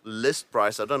actual list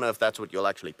price, I don't know if that's what you'll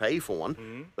actually pay for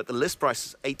one, but the list price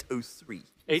is 803.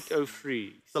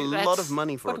 803. It's a lot of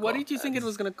money for a But car. what did you think it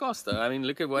was going to cost, though? I mean,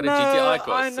 look at what a GTI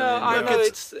costs. I know.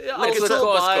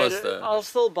 I'll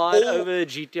still buy it over a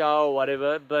GTR or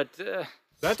whatever, but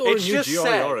That or a it's new just GR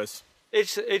sad. Yaris.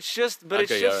 It's just, but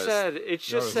Okay, it's just Yaris. sad. It's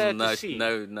just sad to see.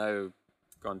 No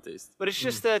contest. But it's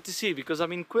just sad to see because I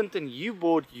mean, Quentin, you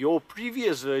bought your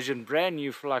previous version brand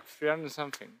new for like 300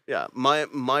 something. Yeah,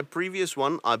 my previous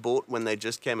one I bought when they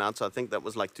just came out, so I think that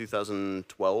was like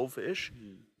 2012-ish,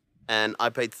 and I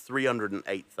paid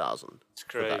 308,000 It's for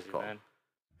crazy, that car. man.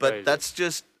 But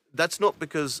Crazy. that's not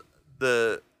because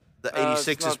the 86 it's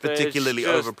is not that, it's particularly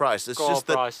just overpriced. It's car just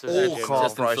that prices all again. car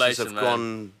Just prices have inflation, man.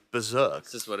 gone berserk.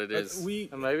 It's just what it is.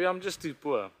 And maybe I'm just too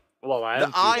poor. Well, I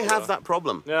am. I too have poor. that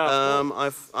problem. Yeah,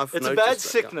 of I've It's a noticed bad that, yeah.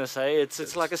 sickness, eh?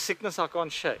 It's like a sickness I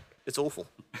can't shake. It's awful.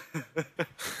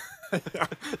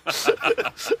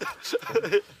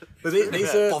 But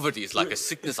there's a Poverty is like a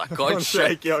sickness I can't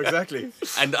shake. Yeah, exactly.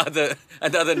 And other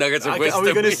nuggets of Are wisdom.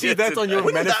 we going to we see get that on your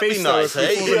Wouldn't that be manifesto nice, eh?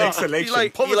 before the Yeah. next election? You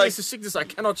Poverty like- is a sickness I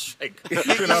cannot shake.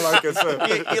 You know, like it's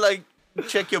you like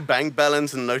check your bank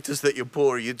balance and notice that you're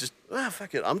poor. You just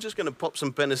fuck it. I'm just gonna pop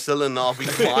some penicillin and I'll be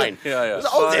fine. Yeah.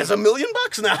 Oh, there's $1 million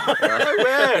now.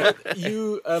 Where?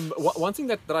 You one thing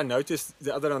that I noticed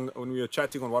the other on when we were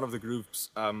chatting on one of the groups,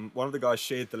 one of the guys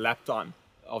shared the lap time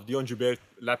of Dion Joubert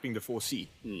lapping the 4C.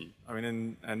 I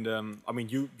mean, I mean,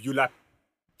 you lap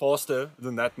faster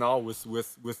than that now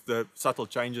with the subtle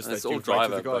changes And that it's all you've made to the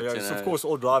driver, car. but, Yeah, you it's of know. course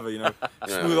all driver,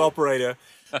 smooth operator.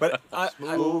 But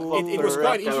it was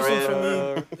quite interesting for me,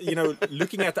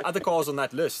 looking at the other cars on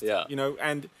that list, Yeah.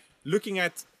 and looking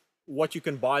at what you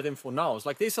can buy them for now. It's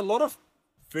like there's a lot of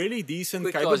fairly decent,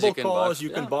 Quick cars capable you can buy, cars you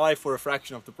can yeah. buy for a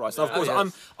fraction of the price. Now, of course,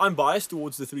 yes. I'm biased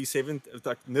towards the 370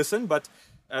 like Nissan, but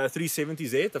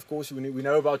 370Z, of course, we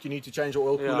know about you need to change your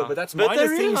oil cooler, but that's minor they're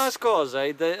really things. nice cars,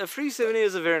 eh? A 370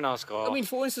 is a very nice car. I mean,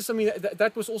 for instance,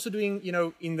 that was also doing,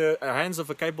 in the hands of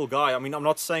a capable guy. I mean, I'm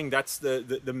not saying that's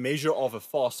the measure of a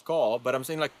fast car, but I'm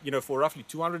saying like, for roughly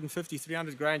 250,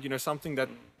 300 grand, something that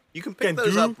You can pick can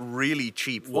those do up really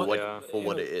cheap for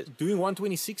what it is. doing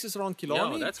 126s around Yeah,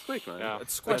 Killarney. that's quick, man. Yeah.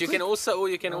 It's quite But you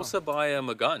can also buy a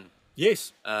Magan.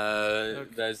 Yes.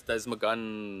 There's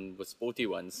Magan with sporty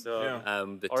ones. Yeah.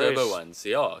 The RS. turbo ones.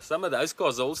 Yeah. Some of those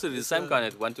cars are also the same kind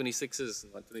of 126s.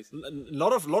 126s. A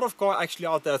lot of car actually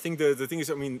out there. I think the thing is,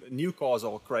 I mean, new cars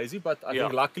are crazy, but I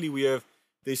think luckily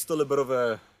there's still a bit of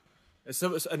a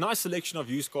nice selection of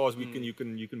used cars you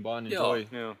can buy and enjoy.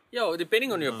 Yeah,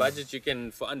 depending on your budget, you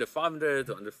can, for under 500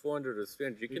 or under 400 or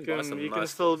 300, you can buy some You nice can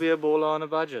still be a baller on a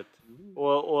budget,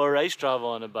 or a race driver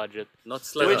on a budget, not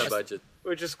slow on a budget.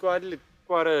 which is quite a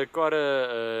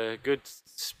good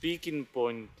speaking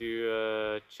point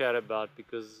to chat about,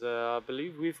 because I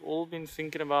believe we've all been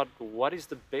thinking about what is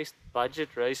the best budget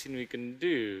racing we can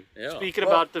do. Yeah. Speaking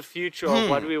about the future of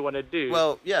what we want to do.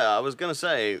 Well, yeah, I was going to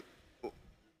say,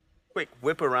 quick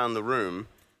whip around the room.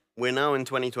 We're now in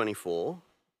 2024.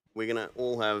 We're going to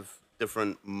all have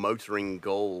different motoring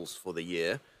goals for the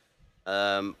year.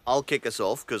 I'll kick us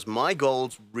off because my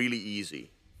goal's really easy.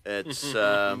 It's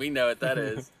We know what that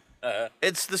is.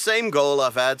 it's the same goal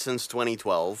I've had since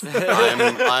 2012.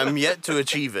 I'm yet to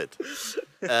achieve it.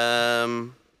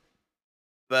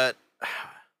 But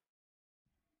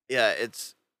yeah,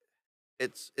 it's a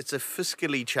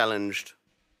fiscally challenged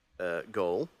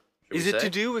goal. is it to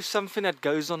do with something that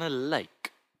goes on a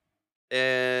lake?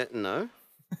 No.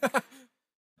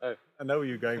 I know where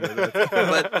you're going with it.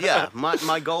 But yeah,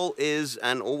 my goal is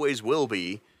and always will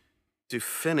be to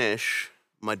finish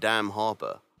my damn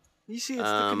harper. You see, it's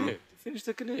the canoe. Finish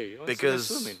the canoe. You want to go Because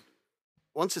swimming.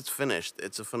 once it's finished,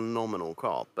 it's a phenomenal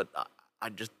car. But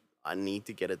I need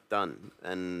to get it done,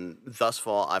 and thus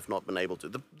far I've not been able to.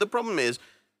 The problem is,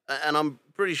 and I'm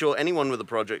pretty sure anyone with a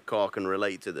project car can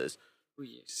relate to this. Oh,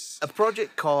 yes. A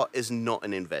project car is not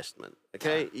an investment,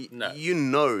 okay? No. You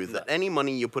know that any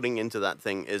money you're putting into that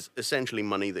thing is essentially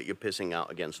money that you're pissing out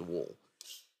against a wall.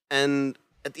 And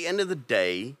at the end of the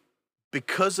day,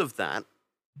 because of that,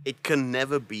 it can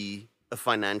never be a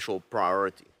financial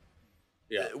priority.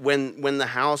 Yeah. When the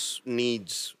house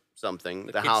needs something,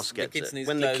 the house gets kids it. needs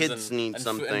When the clothes kids and- need and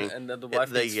something, and the wife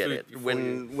they needs get food it. before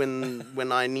you-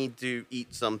 When I need to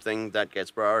eat something, that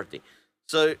gets priority.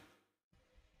 So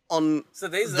on So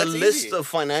the that's list easy. of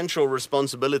financial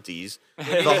responsibilities, You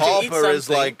the need to eat harper is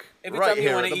something. like Every right time you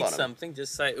here want at to the eat bottom. something,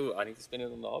 just say, "Oh, I need to spend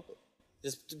it on the hopper."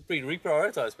 Just to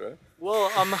reprioritize, bro. Well,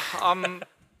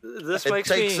 this It makes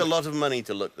takes me. a lot of money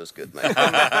to look this good, mate.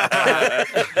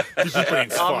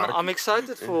 I'm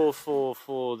excited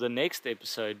for the next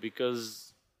episode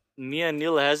because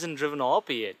Neil hasn't driven a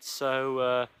Harper yet,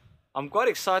 so I'm quite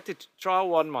excited to try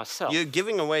one myself. You're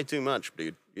giving away too much,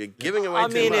 dude. You're giving away I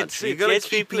too mean, much. it gets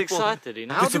people excited, you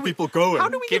know. How Gets the do we- people going. How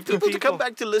do we get Keep the people to come people-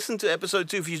 back to listen to episode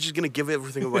 2 if you're just going to give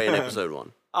everything away in episode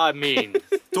 1? I mean,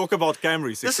 Talk about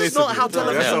Camrys. This is not how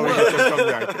excessively. television That's how we get them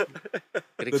going.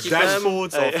 Gotta The keep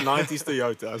dashboards of 90s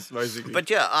Toyotas, basically. But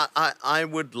yeah, I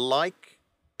would like,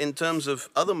 in terms of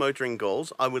other motoring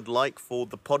goals, I would like for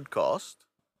the podcast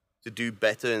to do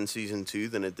better in season 2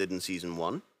 than it did in season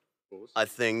 1. I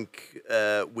think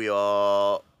we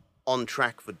are on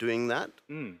track for doing that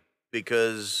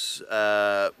because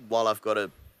while I've got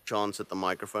a chance at the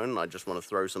microphone, I just want to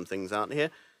throw some things out here.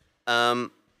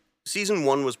 Season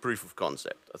 1 was proof of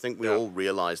concept. I think we all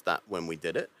realized that when we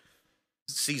did it.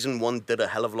 Season 1 did a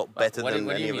hell of a lot better what do than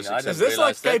you any of mean? us I Is don't expected. this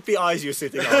like realise that. KPIs you're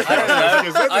setting up?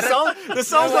 This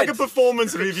sounds like a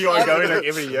performance review I go like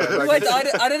every year. Like, Wait, I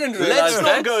didn't realize Let's that.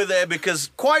 not go there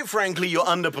because, quite frankly, you're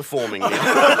underperforming here.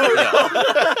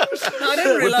 I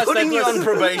didn't realize Putting that you was, on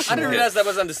probation. I didn't here. realize that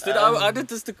was understood. I did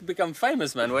this to become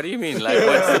famous, man. What do you mean? Like,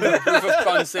 what's the proof of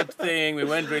concept thing? We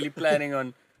weren't really planning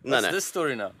on. What's no. this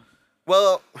story now?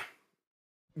 Well,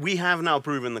 we have now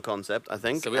proven the concept, I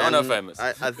think. So we are now and famous.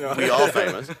 We are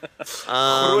famous.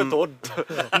 not.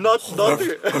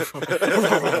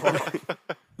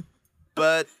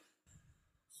 But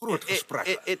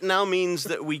it now means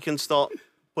that we can start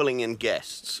pulling in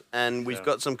guests, and we've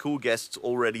got some cool guests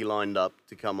already lined up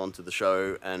to come onto the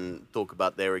show and talk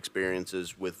about their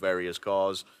experiences with various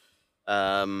cars.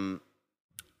 And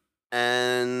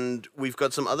we've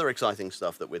got some other exciting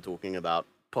stuff that we're talking about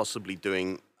possibly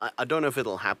doing. I don't know if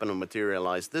it'll happen or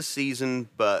materialize this season,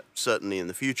 but certainly in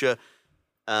the future.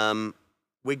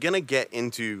 We're going to get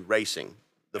into racing.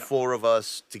 The four of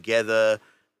us together,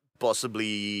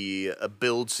 possibly a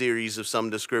build series of some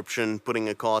description, putting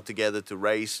a car together to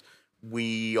race.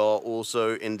 We are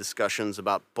also in discussions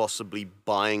about possibly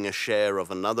buying a share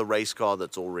of another race car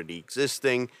that's already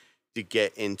existing to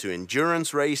get into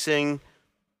endurance racing.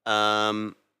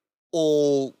 All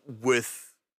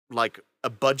with like a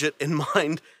budget in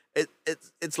mind.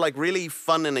 It's like really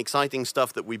fun and exciting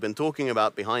stuff that we've been talking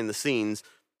about behind the scenes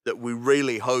that we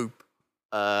really hope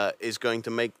is going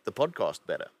to make the podcast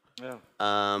better. Yeah.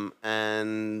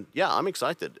 And yeah, I'm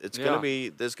excited. It's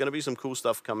there's gonna be some cool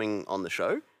stuff coming on the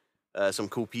show. Some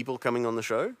cool people coming on the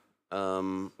show.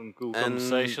 Some cool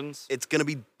conversations. It's gonna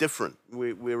be different.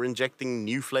 We're injecting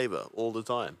new flavor all the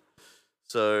time.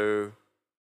 So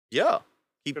yeah,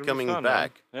 keep coming fun,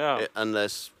 back. man. Yeah.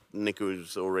 Unless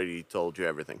Niku's already told you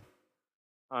everything.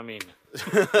 I mean,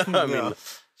 I'm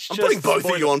putting both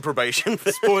of you on probation.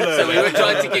 Spoiler. So we were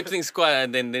trying to keep things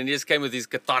quiet, and then he just came with his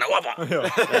katana.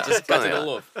 Just cut it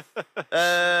all off.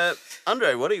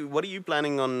 Andre, what are you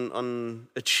planning on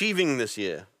achieving this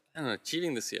year? I don't know,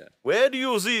 achieving this year. Where do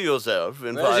you see yourself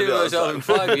in Where do 5 you see years? yourself in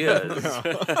 5 years?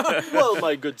 well,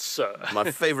 my good sir. My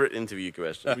favorite interview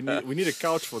question. We need a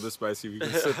couch for this, basically. We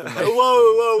can sit and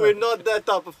Whoa, we're not that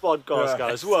type of podcast,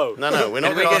 guys. Whoa. No, we're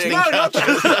not we're casting getting-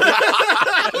 couches.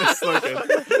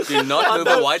 Do not move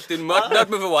a white. Do not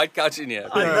move a white couch in here.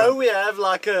 I know we have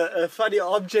like a funny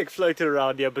object floating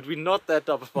around here, but we're not that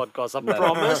type of podcast. I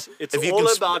promise. It's If you all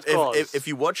can about cars. if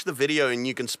you watch the video and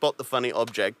you can spot the funny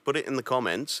object, put it in the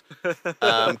comments,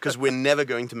 because we're never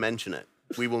going to mention it.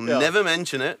 We will never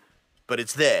mention it, but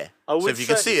it's there. I So would if you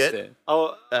can say see It's it, there.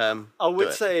 I would do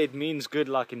it. say it means good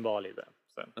luck in Bali, though.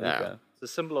 So Okay. it's a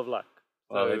symbol of luck.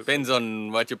 Well, So- it depends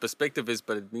on what your perspective is,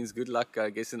 but it means good luck, I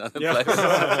guess, in other places.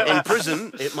 in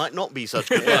prison, it might not be such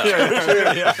good.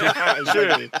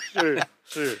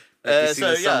 True. You've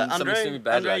So seen yeah, some extremely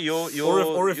bad Andre, luck. you're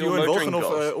or if you're in motoring cars.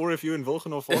 Volgenhof, or if you're in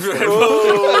Volgenhof.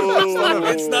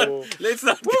 Let's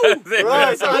not go there.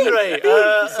 Right, Andre.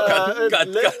 Cut.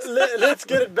 Let's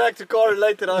get it back to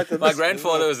car-related items. My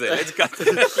grandfather was there. Let's cut.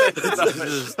 Just,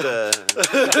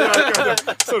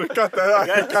 Sorry, cut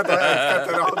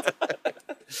that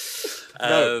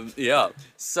out. Yeah.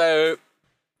 So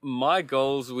my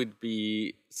goals would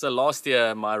be. So last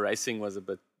year my racing was a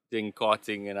bit doing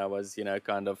karting, and I was,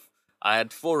 I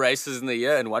had 4 races in the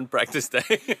year and 1 practice day.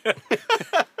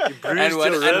 and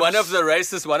one of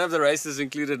the races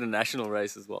included a national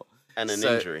race as well. and an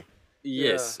So- injury.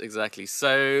 Yes, exactly.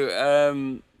 So,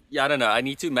 I don't know. I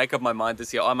need to make up my mind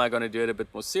this year. Am I going to do it a bit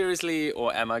more seriously,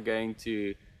 or am I going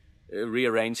to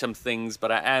rearrange some things?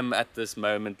 But I am at this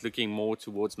moment looking more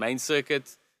towards main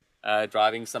circuit,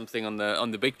 driving something on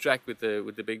the big track with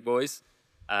the big boys.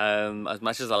 As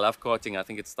much as I love karting, I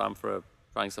think it's time for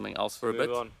trying something else for a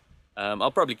bit. on.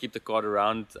 I'll probably keep the kart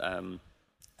around,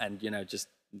 and just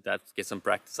get some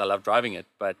practice. I love driving it,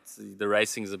 but the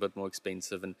racing is a bit more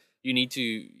expensive, and you need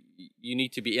to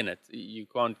be in it. You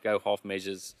can't go half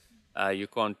measures. You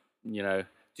can't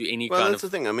do any Well, kind that's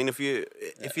of. the thing. I mean, if you're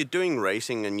doing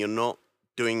racing and you're not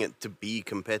doing it to be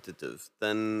competitive,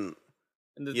 then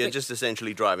and the you're thing- just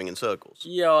essentially driving in circles.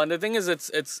 Yeah, and the thing is, it's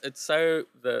so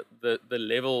the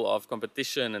level of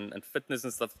competition and fitness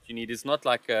and stuff that you need is not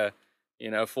like a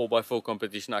 4x4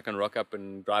 competition. I can rock up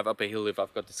and drive up a hill if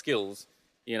I've got the skills.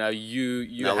 You Now have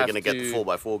we're going to get the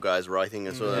 4x4 guys writing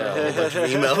us a whole bunch of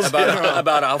emails.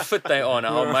 about how fit they are and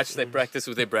how much they practice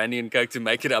with their brandy and coke to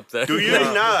make it up there. Do you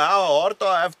know how hard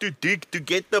I have to dig to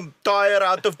get the tire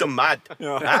out of the mud?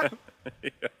 Huh?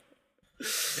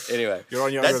 Anyway, You're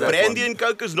on your That own with that brandy one. and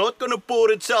coke is not going to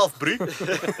pour itself, bro.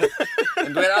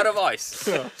 and we're out of ice.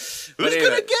 Who's anyway.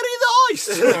 going to carry the ice?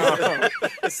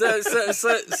 So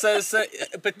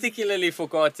particularly for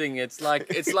karting, it's like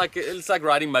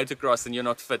riding motocross and you're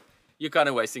not fit. You're kind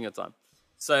of wasting your time.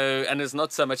 So, and it's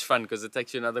not so much fun because it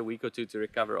takes you another week or 2 to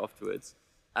recover afterwards.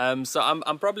 So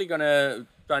I'm probably gonna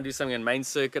try and do something in main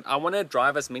circuit. I want to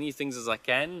drive as many things as I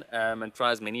can and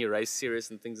try as many race series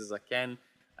and things as I can.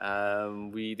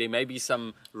 There may be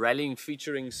some rallying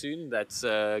featuring soon that's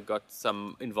got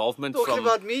some involvement Talking from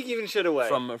about me giving shit away.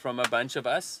 from a bunch of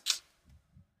us.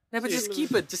 No, but just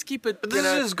keep it. Just keep it. But this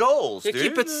is his goals, Yeah, dude.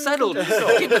 keep it subtle.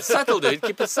 Keep it subtle, dude.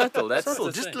 Keep it subtle. That's Subtle,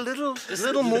 the just thing. a little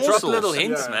Drop morsels. little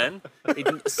hints, man.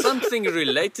 Something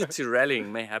related to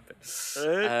rallying may happen.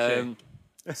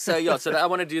 So I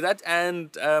want to do that,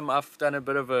 and I've done a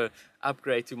bit of a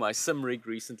upgrade to my sim rig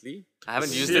recently. I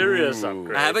haven't used Serious it.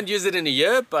 upgrade. I haven't used it in a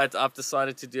year, but I've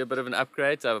decided to do a bit of an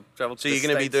upgrade. I've traveled. So to you're the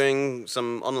going to be States. doing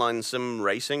some online sim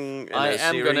racing in I a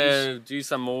am series? gonna do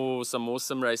some more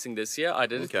sim racing this year. I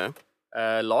did. Okay.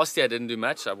 Last year I didn't do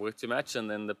much. I worked too much, and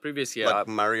then the previous year, Like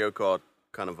Mario Kart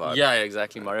kind of vibe. yeah,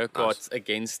 exactly. Mario Kart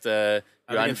against Johan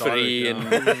against Free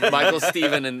Derek, and Michael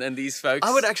Steven and these folks.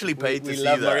 I would actually pay to we see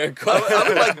love that. Mario I Kart. would, I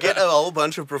would like get a whole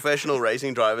bunch of professional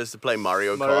racing drivers to play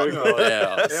Mario Kart.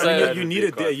 Yeah, I so mean, you need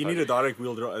a direct drive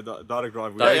wheel. direct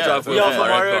drive wheel Yeah, for for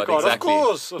Mario Kart, exactly. of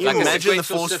course. Can you Like a imagine the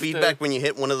sequential force shifter. feedback when you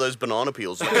hit one of those banana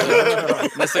peels?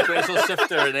 The sequential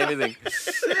shifter and everything.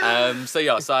 So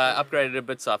I upgraded a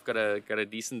bit. So I've got a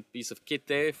decent piece of kit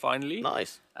there finally.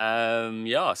 Nice.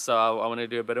 So I want to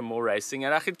do a bit of more racing,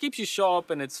 and it keeps you sharp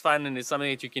and it's fun and it's something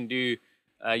that you can do.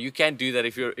 You can do that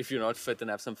if you're not fit and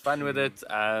have some fun with it.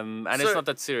 And it's So- not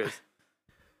that serious.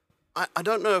 I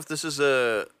don't know if this is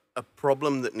a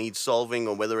problem that needs solving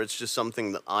or whether it's just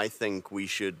something that I think we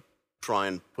should try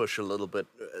and push a little bit.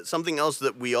 Something else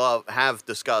that we have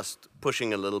discussed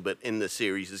pushing a little bit in this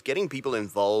series is getting people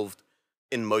involved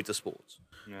in motorsports.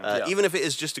 Even if it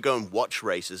is just to go and watch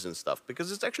races and stuff,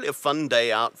 because it's actually a fun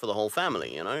day out for the whole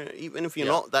family, you know? Even if you're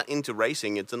not that into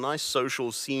racing, it's a nice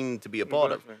social scene to be a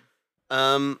part of.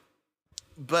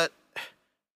 But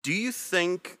do you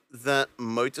think that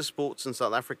motorsports in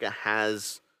South Africa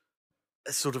has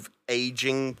a sort of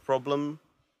aging problem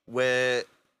where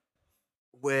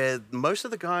most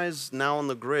of the guys now on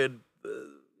the grid,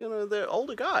 they're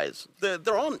older guys.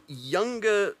 There aren't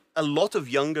a lot of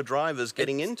younger drivers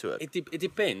getting into it. It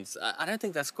depends. I don't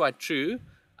think that's quite true.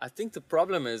 I think the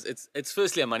problem is it's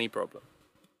firstly a money problem.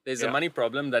 There's a money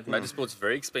problem that motorsport's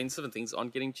very expensive and things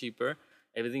aren't getting cheaper.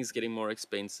 Everything's getting more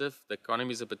expensive. The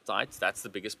economy is a bit tight. That's the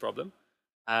biggest problem.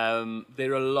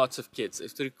 There are lots of kids.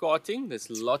 If they're karting, there's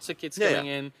lots of kids coming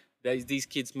in. These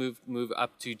kids move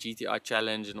up to GTI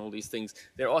Challenge and all these things.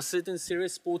 There are certain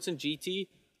serious sports in GT.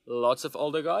 Lots of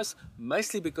older guys,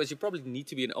 mostly because you probably need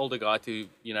to be an older guy to,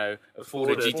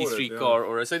 afford a GT3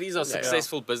 car. So these are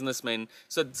successful businessmen.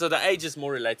 So the age is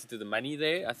more related to the money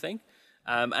there, I think.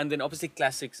 And then obviously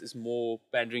classics is more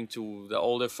pandering to the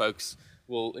older folks.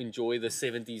 Will enjoy the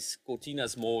 70s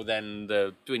Cortinas more than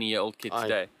the 20-year-old kid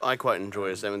today. I quite enjoy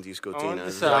a 70s Cortina.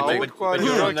 But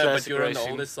you're on the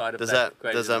older side of Does that.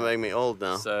 that make me old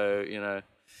now? So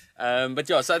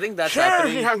so I think that's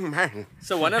happening. Young man.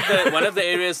 So one of the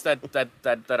areas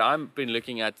that I've been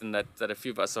looking at and that a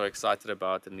few of us are excited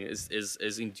about and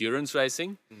is endurance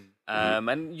racing.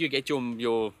 And you get your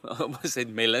I almost said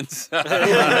melons.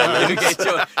 You get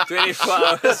your 24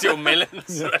 hours your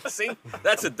melons racing.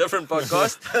 That's a different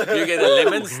podcast. You get the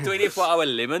lemons, 24-hour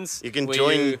lemons. You can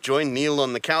where join Neil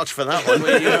on the couch for that one.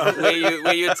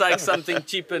 where you take something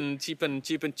cheap and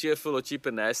cheerful or cheap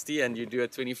and nasty, and you do a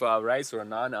 24-hour race or a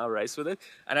 9-hour race with it.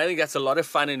 And I think that's a lot of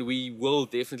fun, and we will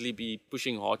definitely be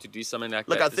pushing hard to do something like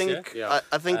Look, that.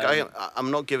 I think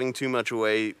I'm not giving too much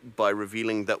away by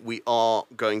revealing that we are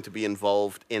going to be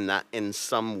involved in that in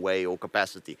some way or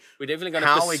capacity. We're definitely going to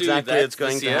How pursue exactly that it's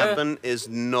going this to year. happen is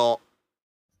not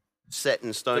set in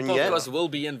The stone yet. podcast will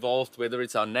be involved, whether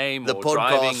it's our name The or podcast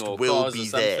driving or will cars be or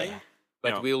something. there.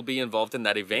 But we'll be involved in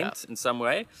that event in some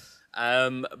way.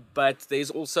 But there's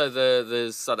also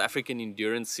the South African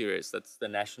Endurance Series. That's the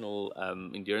national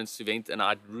endurance event. And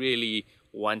I'd really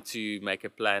want to make a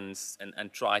plan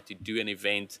and try to do an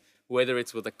event, whether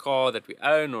it's with a car that we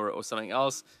own or something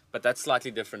else. But that's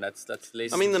slightly different. That's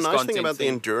less. I mean, the this nice thing content about the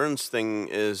endurance thing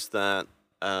is that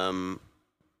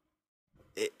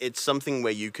it's something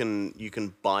where you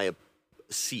can buy a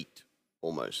seat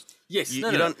almost. Yes, you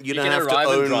no, don't you have can to arrive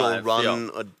and own drive, or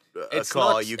run a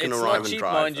car. You can arrive and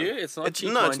drive. Mind you. It's not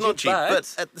cheap, No, it's mind not you, cheap.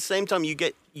 But at the same time, you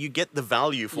get the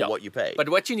value for what you pay. But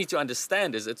what you need to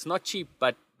understand is it's not cheap,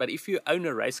 but if you own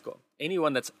a race car,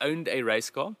 anyone that's owned a race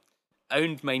car,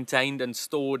 owned, maintained and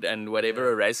stored and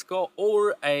whatever a race car,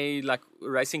 or like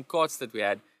racing carts that we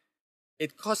had,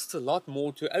 it costs a lot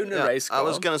more to own a race car. I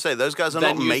was going to say, those guys are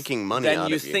not making money out of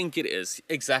you. Than you think it is.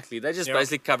 Exactly. They're just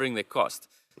basically covering their cost.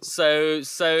 So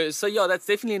yeah, that's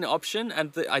definitely an option.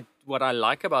 And what I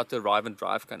like about the arrive and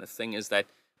drive kind of thing is that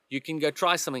you can go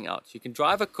try something out. You can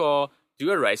drive a car,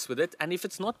 do a race with it, and if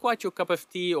it's not quite your cup of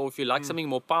tea, or if you like something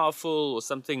more powerful or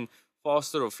something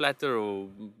faster or flatter or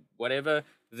whatever,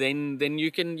 then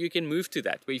you can move to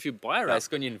that. Where if you buy a race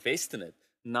car and you invest in it,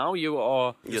 now you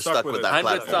are You're stuck stuck with with it. that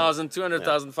platform. 100,000,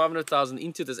 200,000, 500,000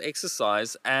 into this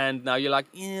exercise, and now you're like,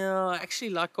 yeah, I actually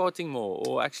like karting more,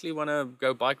 or actually want to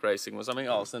go bike racing or something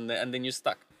else, and then you're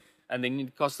stuck, and then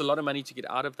it costs a lot of money to get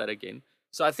out of that again.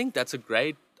 So I think that's a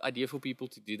great idea for people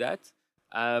to do that.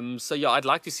 So yeah, I'd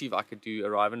like to see if I could do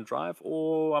arrive and drive,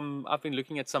 or I've been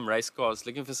looking at some race cars,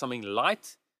 looking for something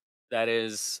light that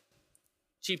is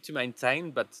cheap to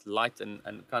maintain, but light and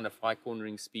kind of high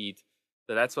cornering speed.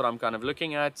 So that's what I'm kind of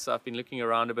looking at. So I've been looking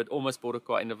around a bit. Almost bought a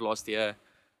car end of last year,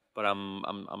 but I'm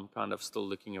kind of still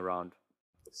looking around.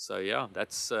 So yeah,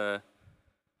 that's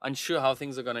unsure how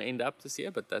things are going to end up this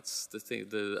year, but that's the thing.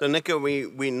 So Nico,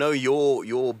 we know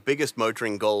your biggest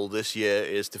motoring goal this year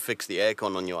is to fix the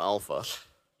aircon on your Alpha.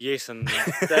 Yes, and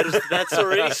that's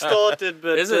already started,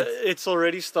 but Is it? It's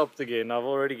already stopped again. I've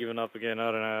already given up again.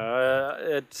 I don't know.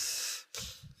 It's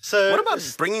so. What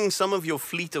about bringing some of your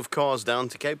fleet of cars down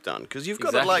to Cape Town? Because you've got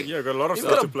Exactly. like Yeah, got a lot of you've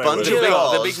stuff got a to play bunch with. of Yeah,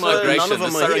 cars. the big so migration, none of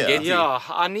them the are here. Serengeti.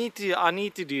 Yeah, I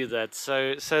need to do that.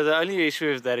 So the only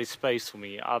issue with that is space for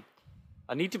me.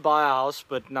 I need to buy a house,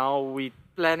 but now we're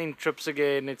planning trips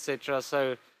again, etc.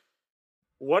 So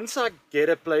once I get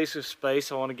a place with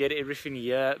space, I want to get everything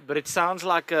here. But it sounds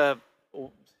like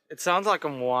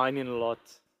I'm whining a lot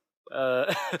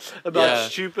about Yeah.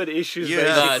 stupid issues, You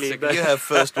basically. have, but you have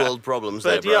first world problems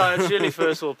there, but bro. yeah, it's really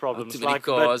first world problems. Too many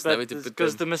cars, nowhere to put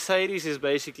Because them. the Mercedes is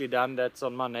basically done. That's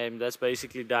on my name. That's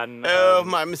basically done. Oh,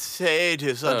 my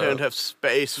Mercedes! I Oh. don't have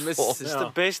space for. Miss- It's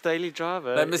the best daily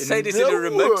driver. But Mercedes in in the a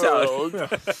remote town. world.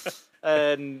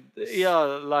 And yeah,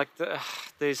 like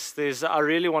there's. I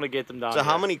really want to get them down. So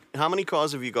how here. many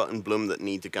cars have you got in Bloom that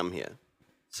need to come here?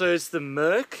 So it's the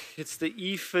Merc, it's the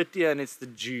E50, and it's the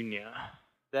Junior.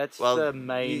 That's Well, the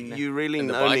main. you really And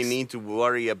the only bikes? need to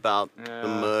worry about the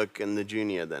Yeah. Merc and the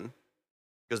Junior then,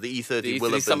 because the E30 The will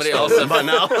E30, have been somebody else stolen by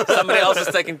now. Somebody else has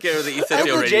taken care of the E30 and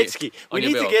the already. jet ski. on We your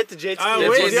need to bill. get the jet ski. The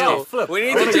Let's jet go. ski. We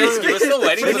need the jet ski. We're still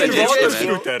waiting for the need jet the ski,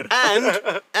 jet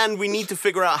man. and we need to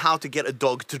figure out how to get a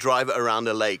dog to drive it around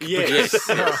a lake. Yes.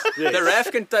 The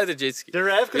RAF can tow the jet ski. The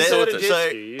RAV can Let- sort of jet so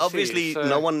ski. you obviously see, so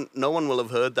no one will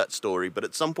have heard that story, but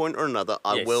at some point or another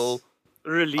I Yes. will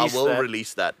release that.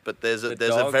 release that. But there's a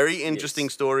dog, very interesting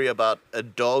yes. story about a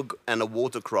dog and a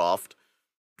watercraft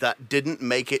that didn't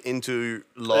make it into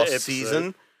last episode.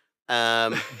 season.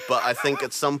 But I think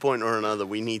at some point or another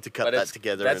we need to cut But that it's-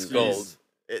 together. that's and gold.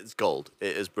 It's gold.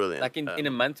 It is brilliant. Like in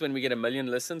a month when we get 1 million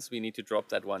listens, we need to drop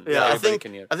that one. Yeah, so I everybody think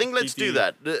can hear. let's do TT.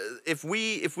 that.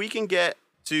 If we can get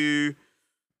to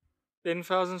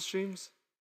 10,000 streams.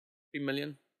 3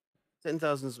 million.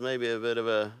 10,000 is maybe a bit of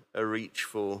a reach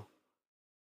for.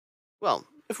 Well,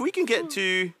 if we can get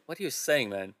to What are you saying,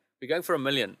 man? We're going for 1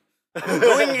 million.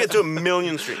 going to get to 1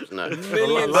 million streams. No,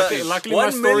 Luckily, 1 my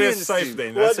story million is safe streams.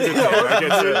 then. That's a good thing. I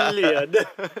guess,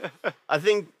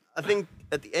 Brilliant. I think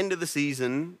at the end of the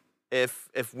season, if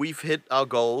we've hit our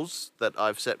goals that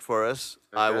I've set for us,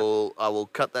 I will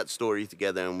cut that story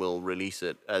together and we'll release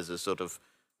it as a sort of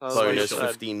Sounds bonus like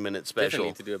a- 15-minute Definitely special.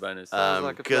 need to do a bonus. Sounds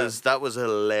like a Because that was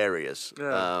hilarious.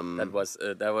 Yeah.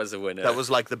 that was a winner. That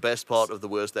was like the best part of the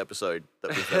worst episode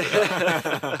that we've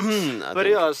ever done. I But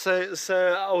think. yeah, so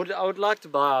I would like to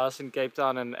buy a house in Cape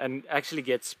Town and actually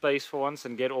get space for once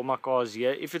and get all my cars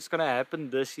here. If it's gonna happen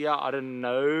this year, I don't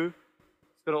know.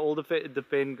 It's gonna all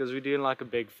depend because we're doing like a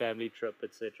big family trip,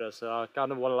 etc. So I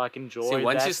kind of want to like enjoy. See,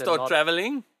 once that you and start not-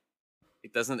 traveling,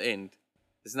 it doesn't end.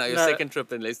 It's now your No. second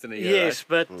trip in less than a year. Yes,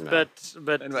 but And once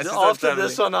you start after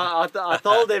this one, I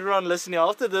told everyone listening.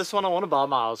 After this one, I want to buy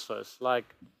my house first. Like,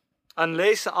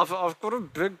 unless I've got a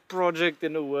big project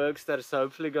in the works that is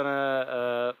hopefully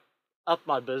gonna up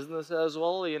my business as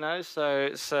well. You know,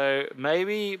 so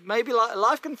maybe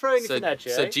life can throw So, anything at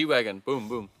you. so eh? G-Wagon, boom,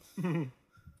 boom.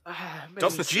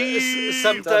 Top G.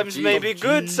 Sometimes Top G. maybe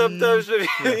good, sometimes maybe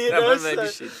you No, know. but maybe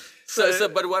so- shit. So,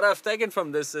 but what I've taken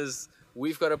from this is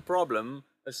we've got a problem,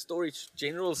 a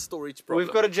general storage problem.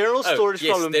 we've got a general Oh, storage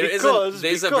yes, problem there is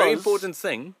because a very important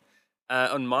thing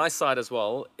on my side as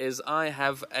well. Is I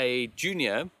have a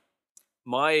junior,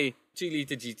 my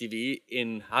 2-liter GTV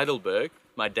in Heidelberg.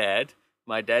 My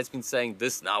dad's been saying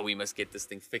this. Now we must get this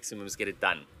thing fixed and we must get it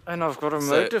done. and I've got a So-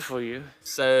 motor for you.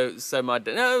 So my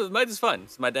dad, no, the motor's fine.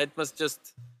 So my dad must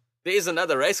just. There is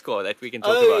another race car that we can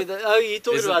talk Oh, about. you're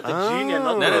talking There's about the junior,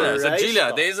 not No. the So race Julia,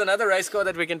 car. there is another race car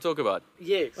that we can talk about.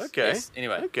 Yes. Okay. Yes,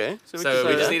 anyway. Okay. So can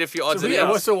we do just that. need a few odds So, and yeah,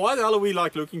 ends. so why the hell are we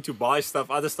like looking to buy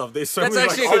stuff, other stuff? There's so That's many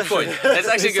actually a like, good point. That's actually a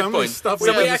There's so good many point. stuff So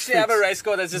we we can actually just have a fix. race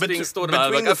car that's just being stored in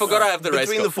between Heidelberg. I forgot I have the race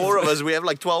between car. the four of us, we have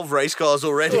like 12 race cars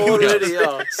already. Already,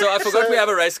 yeah. So I forgot we have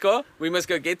a race car. We must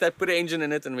go get that, put an engine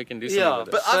in it, and we can do something Yeah, with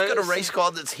it. But I've got a race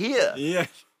car that's here. Yeah.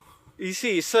 You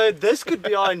see, so this could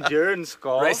be our endurance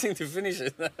car. Racing to finish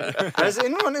it. Has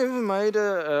anyone ever made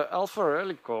a Alpha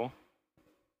Rally car?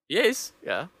 Yes.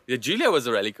 Yeah. The Julia was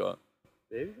a rally car.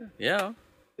 There we go. Yeah.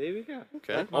 There we go.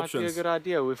 Okay. That might be a Options. good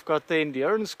idea. We've got the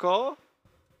endurance car,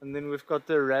 and then we've got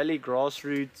the rally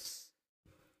grassroots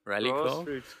Rally car.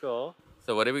 car.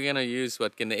 So what are we gonna use?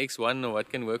 What can the X1 or what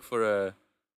can work for a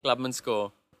clubman's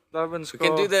car? Clubman's We car.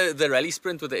 can do the rally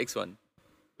sprint with the X1.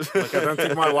 Like, I don't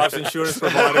think my wife's insurance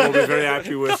provider will be very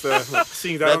happy with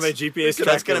seeing that on their GPS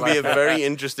tracker. That's going to be a like, very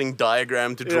interesting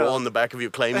diagram to draw Yeah. on the back of your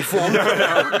claim form.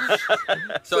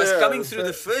 So I was coming through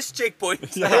the first checkpoint,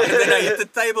 and then I hit the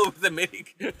table with the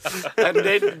medic. And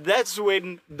then that's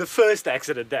when the first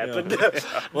accident happened.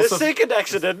 The second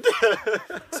accident.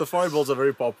 Safari builds are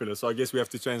very popular, so I guess we have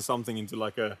to change something into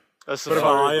like a A bit of a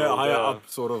safari higher, build, higher yeah. up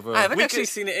sort of. I haven't We actually could-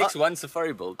 seen an X1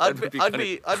 Safari build. That would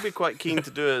I'd be quite keen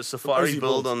to do a safari Aussie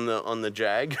build build. on the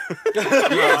Jag.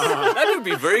 that would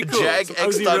be very cool. Jag Aussie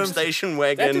X-Type rims. station That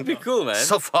wagon. would be cool, man.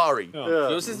 Safari.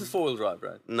 Yours is the 4-wheel drive,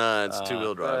 right? No, it's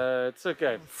two-wheel drive. It's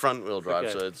okay. Front-wheel drive,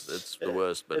 okay. so it's the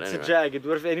worst. But It's anyway. a Jag. It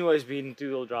would have anyways been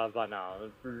two-wheel drive by now.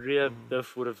 Rear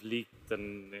diff would have leaked,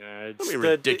 and it's That'd be the-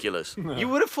 ridiculous. You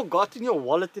would have forgotten your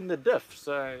wallet in the diff,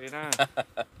 so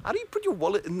How do you put your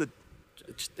wallet in the...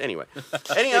 Anyway.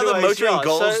 Any other Anyways, motoring yeah,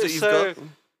 goals so- that you've so- got?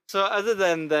 So other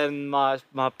than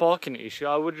my parking issue,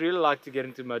 I would really like to get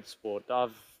into motorsport.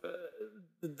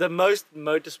 The most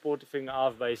motorsport thing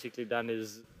I've basically done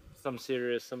is some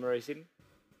serious sim racing,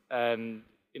 and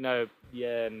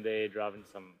here and there driving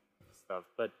some stuff.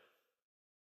 But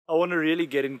I want to really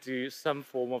get into some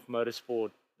form of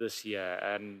motorsport this year,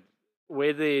 and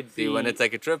whether it Do be you want to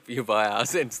take a trip? You buy a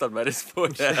house and start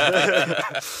motorsport.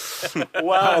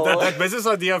 well, that business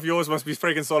idea of yours must be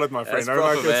freaking solid, my friend. That's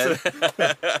proper,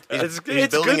 man. it's He's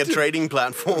building a good to- trading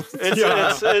platform.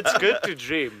 it's good to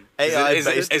dream.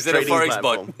 AI-based is it a trading forex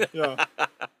platform. bot? Yeah.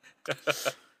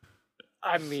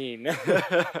 I mean, if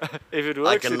it works,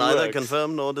 I can it neither works.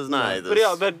 confirm nor deny this. But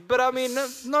yeah, but I mean,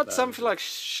 not something like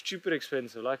stupid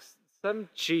expensive, like some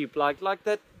cheap, like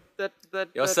that Yeah,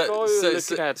 car you're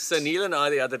looking at. so Neil and I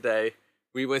the other day,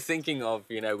 we were thinking of,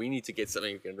 we need to get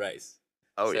something we can race.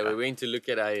 Oh, so yeah. we went to look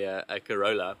at a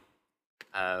Corolla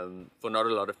for not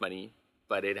a lot of money,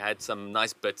 but it had some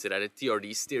nice bits. It had a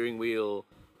TRD steering wheel,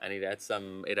 and it had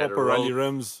Proper rally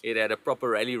rims. It had a proper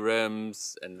rally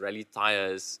rims and rally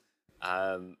tires.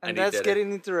 and it that's did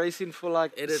getting into racing for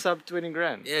like It is- sub 20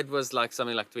 grand. It was like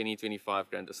something like 25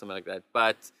 grand or something like that.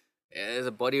 But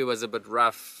the body was a bit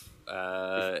rough.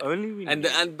 Only we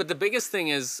knew. But the biggest thing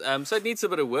is, so it needs a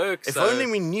bit of work. If so only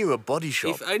we knew a body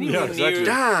shop. If only Yeah, we exactly. knew.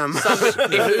 Damn.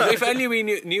 If only we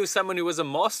knew someone who was a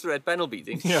master at panel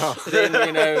beating, Yeah.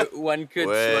 then one could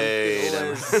Wait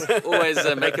a always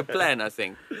make a plan, I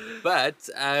think. But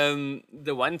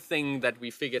the one thing that we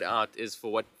figured out is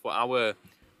for our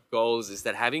goals is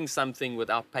that having something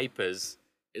without papers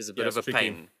is a bit of a it's tricky.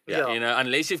 pain. Yeah.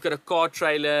 Unless you've got a car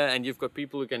trailer and you've got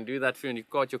people who can do that for you and you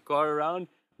cart your car around.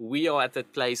 We are at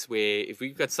that place where if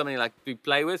we've got something like to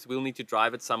play with, we'll need to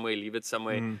drive it somewhere, leave it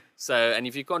somewhere. So, and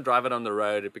if you can't drive it on the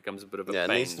road, it becomes a bit of a Yeah, it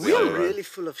pain. needs to be we on are the road. really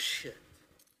full of shit.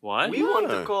 Why? We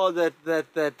want a car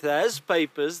that has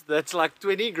papers, that's like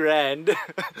 20 grand.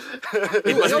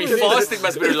 It must be fast, it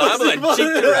must be reliable and cheap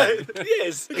to run.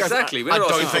 Yes. Exactly. We're I not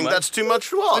don't asking for think much. that's too much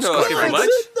to ask. not asking for quite much.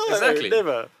 frankly. No, Exactly.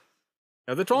 Never.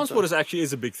 Now, the transport is actually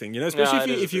a big thing, especially Yeah, it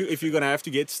is a if you're gonna have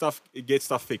to get stuff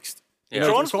fixed. Yeah.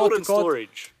 Transport the and car-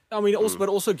 storage. I mean, also, but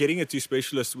also getting it to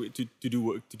specialists to do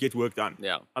work, to get work done.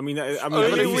 Yeah. I mean,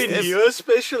 Only these we things- knew a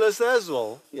specialist as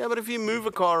well. Yeah, but if you move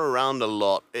a car around a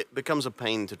lot, it becomes a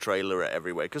pain to trailer it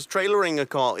everywhere. Because trailering a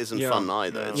car isn't Yeah. fun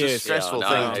either. It's a Yes. stressful Yeah,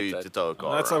 no, I thing hate to that. tow a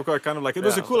car That's around. how kind of like it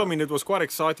was a cool. I mean, it was quite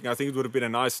exciting. I think it would have been a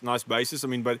nice basis. I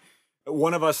mean, but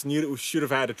one of us knew should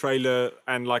have had a trailer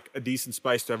and like a decent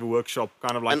space to have a workshop,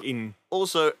 kind of like And- in.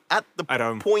 Also, at the At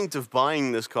home. point of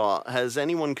buying this car, has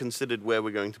anyone considered where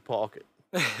we're going to park it?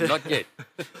 Not yet.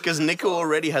 Because Nico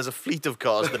already has a fleet of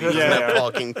cars that he doesn't Yeah, have yeah.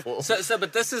 parking for.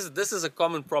 But this is a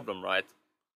common problem, right?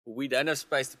 We don't have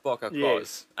space to park our cars.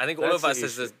 Yes, I think all that's of us the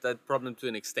has issue. that problem to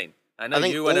an extent. I know I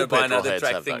think you want to all buy petrol another heads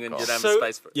track have thing that and car. you don't have So-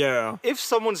 space for it. Yeah. If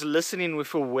someone's listening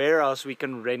with a warehouse we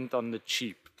can rent on the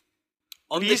cheap.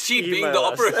 On the Please cheap, being email the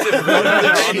us. operative.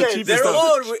 On the cheapest There stuff.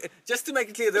 are, just to make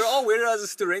it clear, there are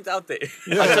warehouses to rent out there.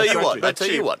 I tell you what, exactly. I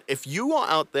tell you what. If you are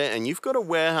out there and you've got a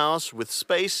warehouse with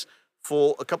space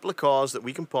for a couple of cars that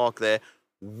we can park there,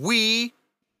 we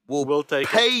will We'll take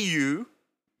pay you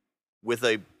with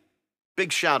a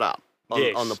big shout out on,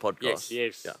 Yes. on the podcast.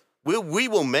 Yes. Yeah. We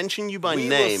will mention you by We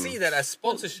name. will see that as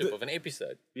sponsorship of an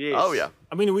episode. Yes. Oh yeah.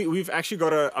 I mean, we've actually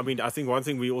got to. I mean, I think one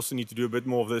thing we also need to do a bit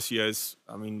more of this year is,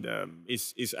 I mean,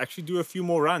 is actually do a few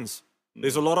more runs.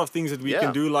 There's a lot of things that we Yeah.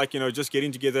 can do, like just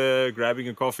getting together, grabbing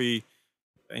a coffee,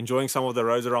 enjoying some of the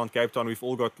roads around Cape Town. We've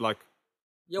all got like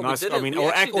Yeah, nice. we did I it. mean, We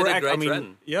or actually act, or did a act. great I mean,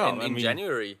 run yeah, in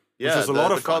January. Yeah, was a the, lot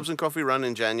the of fun. Carbs and Coffee run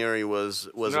in January was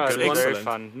No, a it good was one. very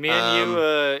Excellent. fun. Me and you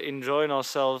were enjoying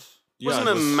ourselves. It wasn't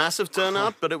it a was- massive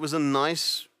turnout, but it was a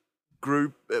nice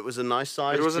group. It was a nice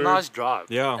size. It was a group. nice drive.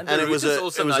 Yeah. And and the it was route is a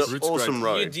also it was nice. an Route's awesome You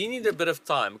road. do need a bit of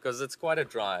time because it's quite a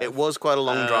drive. It was quite a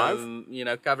long drive.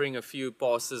 Covering a few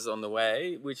passes on the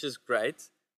way, which is great.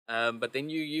 But then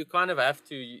you kind of have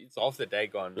to. It's half the day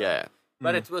gone. Right? Yeah.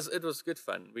 But it was good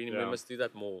fun. We Yeah. must do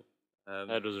that more.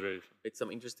 That was really fun. Met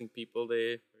some interesting people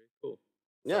there. Very cool.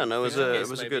 Yeah, no, it was future a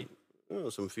guests, good. maybe. Oh,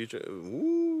 some future.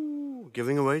 Ooh,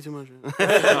 giving away too much.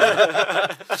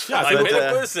 Yeah, I so met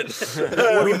a person.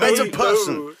 we met a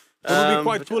person. What would be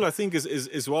quite cool, I think, is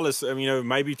as well as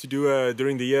maybe to do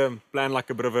during the year plan like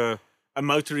a bit of a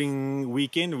motoring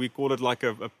weekend. We call it like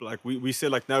we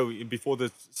said like no before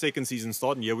the second season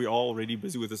started. And yeah, we are already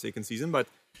busy with the second season, but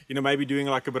maybe doing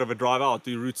like a bit of a drive out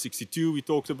to Route 62. We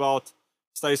talked about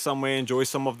stay somewhere, enjoy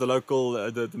some of the local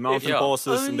the mountain Yeah.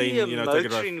 passes, and then Only a take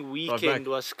it motoring drive weekend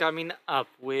back. was coming up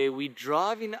where we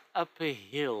driving up a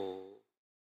hill.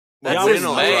 That's Yeah, in we're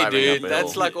not May, driving dude. up a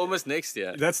That's hill. like almost next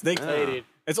year. That's next. Hey,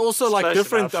 It's also It's like close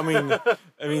different. enough.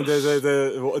 I mean,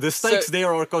 the stakes So-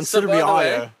 there are So, considerably by the way,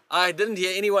 higher. I didn't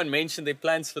hear anyone mention their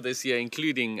plans for this year,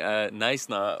 including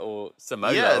Naisna or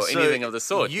Samoa Yeah, or so anything of the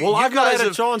sort. you- Well, I've not guys had a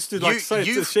have- chance to like you- say to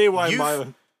you've- share why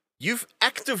you've- You've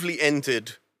actively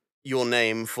entered your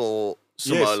name for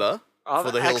Yes. Samola I've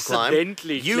for the hill climb.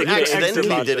 accidentally You clicked it.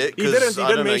 accidentally did it He didn't- because he I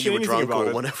didn't don't know, mention you were anything drunk or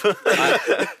about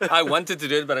whatever. I wanted to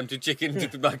do it, but I'm too chicken to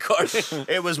put my car in.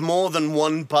 It was more than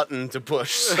one button to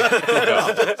push.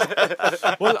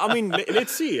 Well, I mean,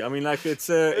 let's see. I mean, like it's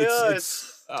I've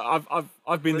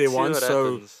been Let's there see once, what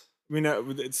so happens. I mean,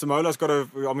 Samola's got a.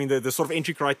 I mean, the sort of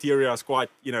entry criteria is quite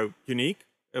unique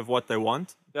of what they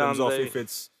want in Yeah, terms and of they- if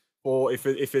it's or if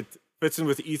it fits in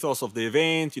with the ethos of the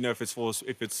event. If it's what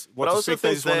But I the also think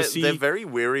spectators want to see. they're very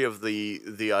weary of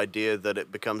the idea that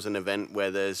it becomes an event where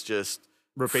there's just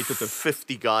Repetitive.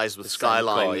 50 guys with same car,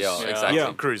 skylines yeah, exactly.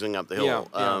 Yeah. cruising up the hill.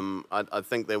 Yeah, yeah. I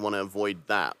think they want to avoid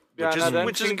that, Yeah, which and I don't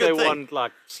is a think good they thing. want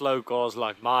like slow cars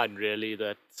like mine. Really,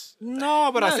 that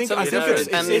No, but I think it's it's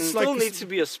and it it it's still like needs to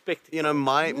be a spectacle.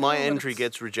 My entry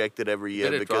gets rejected every year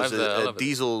Better because drive the hell a of it.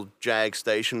 diesel Jag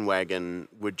station wagon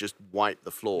would just wipe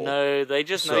the floor. No, they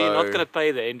just know you're not So- going to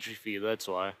pay the entry fee. That's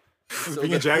why.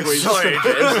 being a Jaguar. Sorry,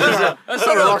 James.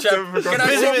 Sorry, old chap. Can Bit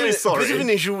I of say an- sorry. bit of an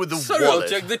issue with the Sorry, old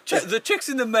wallet. chap. The check's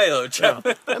in the mail, old chap.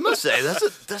 I must say,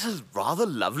 that's a rather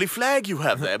lovely flag you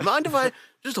have there. Mind if I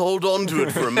just hold on to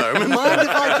it for a moment? Mind if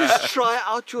I just try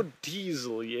out your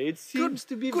diesel? Yeah, it seems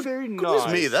to be very Goodness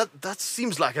nice. me, that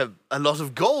seems like a lot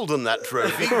of gold on that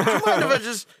trophy. Do you mind if I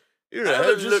just, Have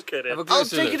a just look at it. Have a I'll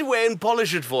closer take look. it away and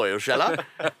polish it for you, shall I?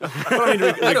 I mean,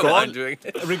 I don't mind doing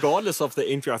it. regardless of the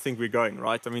entry, I think we're going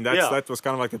right. I mean, Yeah. that was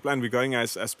kind of like the plan. We're going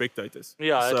as spectators.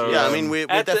 Yeah, at So, least. Yeah, I mean, we're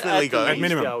At the- definitely at the going. At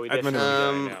minimum, Yeah, we at minimum.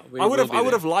 definitely go now. We I would will have be I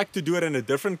would there. have liked to do it in a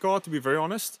different car, to be very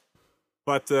honest.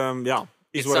 But yeah,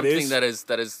 is It's what it something is. that is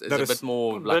That a is bit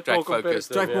more a like bit track more focused.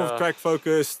 competitive. track Yeah. track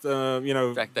focused.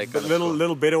 Track day A kind of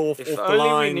little better off If the only we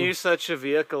line. knew such a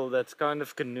vehicle that's kind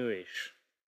of canoeish.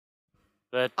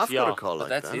 But I've yeah, got a car like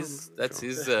That's that.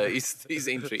 his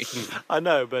entry. I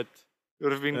know, but it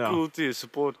would have been Yeah. cool to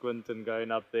support Quentin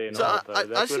going up there. And So all that, I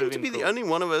that would seem have to be been the cool. only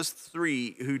one of us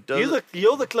three who does.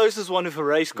 You're the closest one with a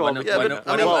race car. One of, but- one but of,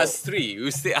 I one mean- of us three.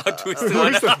 Who's the out? Who's the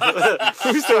one?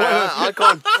 I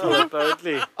can't. Oh,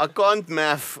 apparently. I can't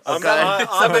math. I'm Okay.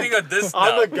 Somebody got this.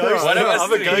 I'm now. a ghost. One of us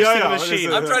I'm a three. ghost Yeah, in the yeah,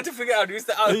 machine. I'm trying to figure out who's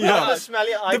the out. Yeah. I'm a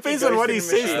smelly IT Depends on ghost what in he the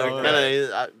says, machine. though.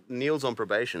 No, Neil's on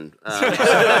probation.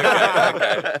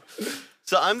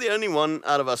 So I'm the only one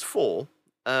out of us four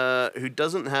who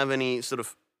doesn't have any sort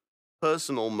of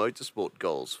personal motorsport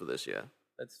goals for this year.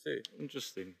 That's true.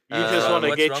 Interesting. You just want to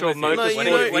What's get wrong your with you?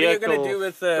 motorsport What are you vehicle. going to do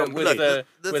with the Look,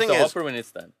 the thing is- hopper when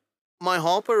it's done? My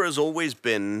hopper has always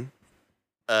been,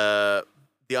 the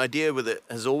idea with it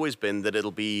has always been that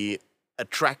it'll be a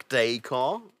track day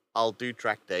car. I'll do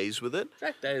track days with it.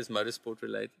 Track day is motorsport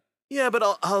related. Yeah, but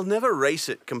I'll never race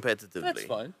it competitively. That's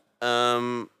fine.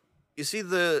 You see,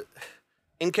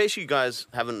 in case you guys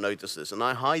haven't noticed this, and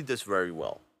I hide this very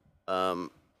well,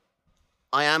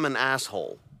 I am an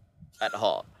asshole at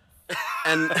heart.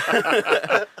 And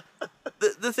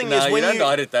the thing No, is, you when don't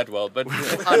hide it that well, but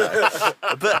I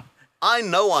know, but I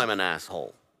know I'm an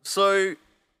asshole. So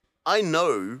I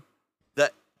know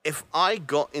that if I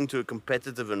got into a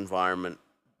competitive environment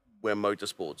where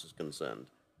motorsports is concerned,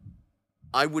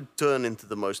 I would turn into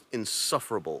the most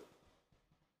insufferable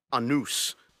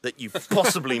anus that you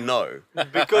possibly know.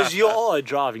 Because you are a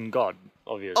driving god,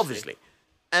 obviously. Obviously.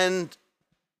 And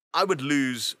I would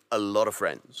lose a lot of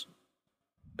friends,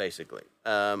 basically.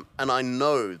 And I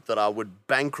know that I would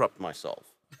bankrupt myself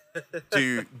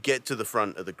to get to the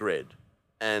front of the grid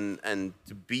and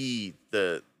to be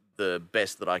the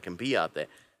best that I can be out there.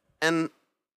 And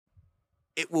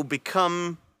it will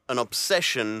become an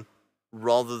obsession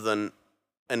rather than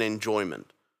an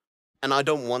enjoyment. And I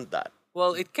don't want that.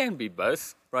 Well, it can be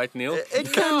both, right, Neil?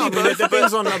 It can I be mean, both. it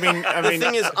depends on. The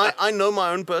thing is, I know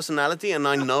my own personality, and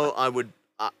I know I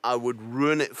would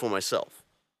ruin it for myself.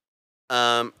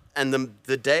 And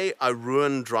the day I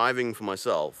ruin driving for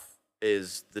myself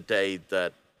is the day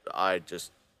that I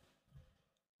just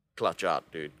clutch out,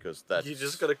 dude. Because that's You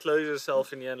just got to close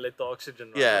yourself in here and let the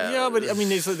oxygen run. Yeah, but I mean,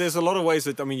 there's a lot of ways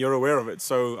that you're aware of it.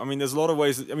 So I mean, there's a lot of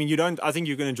ways. That, you don't. I think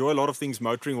you can enjoy a lot of things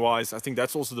motoring wise. I think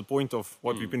that's also the point of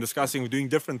what we've been discussing. We're doing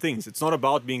different things. It's not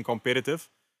about being competitive.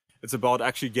 It's about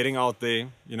actually getting out there.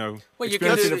 Well, you can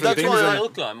experiencing do different that's things. why and- hill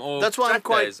climb or that's why I'm track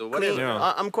quite days or whatever. keen.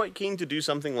 Yeah. I'm quite keen to do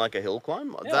something like a hill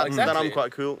climb. Yeah, That exactly. I'm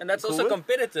quite cool. And that's cool also with.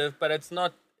 competitive, but it's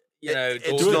not, It's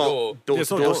door to not door. door There's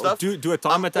to no- door stuff. Do a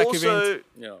time I'm attack also event.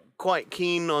 Yeah. quite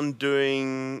keen on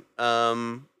doing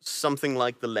something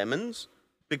like the Lemons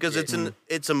because it's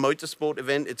a motorsport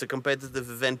event, it's a competitive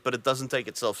event, but it doesn't take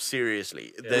itself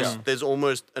seriously. There's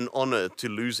almost an honor to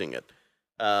losing it.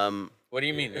 What do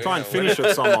you mean? Try and finish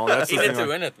it somehow. That's the In it thing. to like-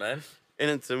 win it, man. In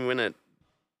it to win it,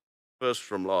 first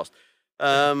from last.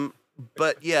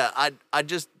 But yeah, I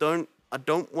just don't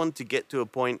want to get to a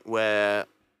point where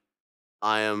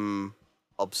I am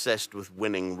obsessed with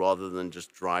winning rather than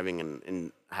just driving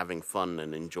and having fun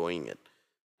and enjoying it.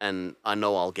 And I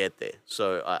know I'll get there,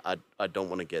 so I don't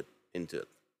want to get into it.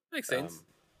 Makes sense.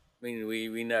 I mean,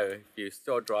 we know if you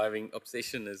start driving,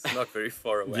 obsession is not very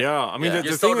far away. Yeah, I mean, Yeah. the You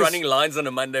thing start is, running lines on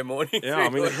a Monday morning. Yeah, I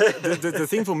mean, the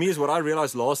thing for me is what I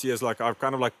realized last year is like I've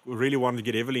kind of like really wanted to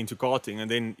get heavily into karting,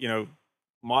 and then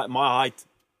my height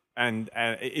and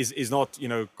is not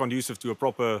conducive to a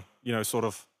proper sort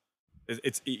of.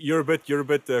 You're a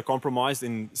bit compromised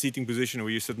in seating position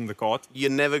where you sit in the kart. You're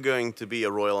never going to be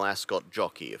a Royal Ascot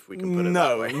jockey, if we can put it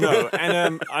that way. No.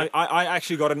 And I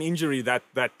actually got an injury that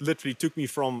literally took me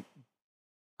from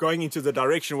going into the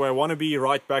direction where I want to be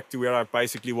right back to where I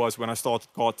basically was when I started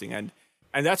karting.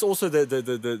 And that's also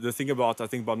the thing about, I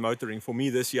think, about motoring. For me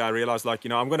this year, I realized like,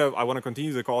 I want to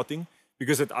continue the karting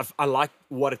because I like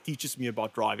what it teaches me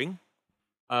about driving.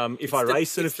 If I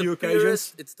race at a few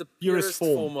occasions, It's the purest purest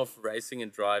form of racing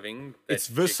and driving. that it's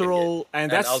you can visceral, get. and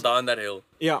And that's I'll down that hill.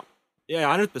 Yeah,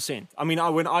 100%. I mean,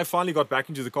 when I finally got back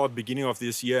into the car at the beginning of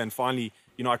this year, and finally,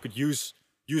 I could use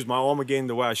my arm again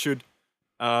the way I should.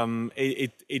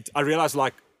 I realized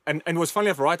like, and it was funny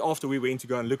enough, right after we went to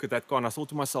go and look at that car, and I thought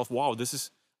to myself, wow,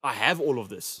 I have all of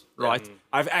this, right?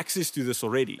 I have access to this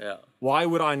already. Yeah. Why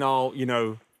would I now,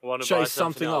 Wanna buy chase something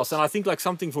something else? else. And I think like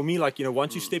something for me, like,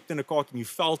 once you stepped in a car and you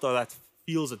felt that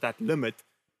feels at that limit,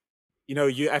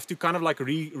 you have to kind of like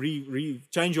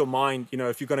change your mind.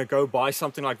 If you're going to go buy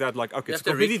something like that, like, okay, You it's have to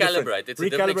completely different. recalibrate. It's a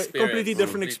different experience. Completely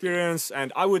different experience.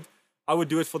 And I would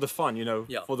do it for the fun,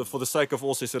 Yeah. for the sake of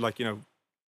also, so like,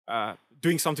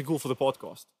 doing something cool for the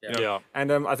podcast. Yeah. Yeah.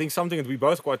 And I think something that we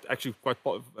both quite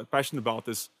passionate about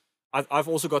is I've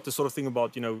also got this sort of thing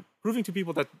about, proving to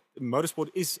people that motorsport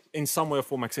is in some way or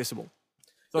form accessible.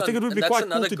 So I think it would be And quite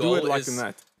that's cool another to do it goal like is- in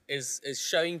that. Is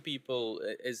showing people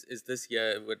is this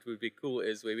year what would be cool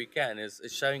is where we can is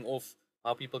showing off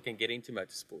how people can get into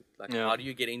motorsport. Like Yeah. how do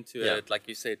you get into Yeah. it? Like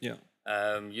you said, Yeah.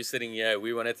 You're sitting here.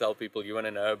 We want to tell people. You want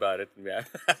to know about it. Yeah.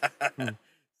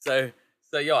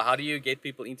 So yeah, how do you get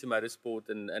people into motorsport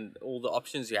and all the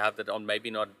options you have that are maybe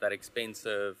not that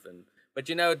expensive but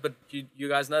you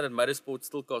guys know that motorsport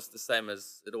still costs the same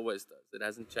as it always does. It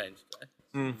hasn't changed.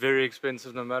 Right? Very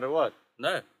expensive no matter what.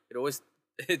 No,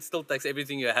 it still takes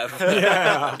everything you have.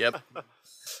 Yep.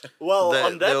 Well, They-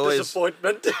 on that they always-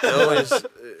 disappointment.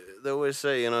 They always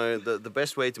say, the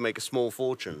best way to make a small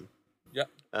fortune, Yeah.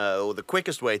 or the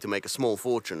quickest way to make a small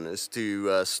fortune, is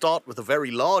to start with a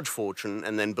very large fortune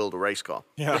and then build a race car.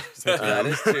 Yeah. That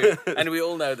is true. And we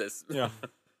all know this. yeah.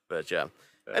 But yeah.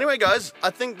 Anyway, guys, I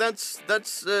think that's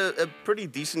a pretty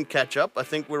decent catch up. I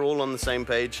think we're all on the same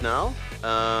page now.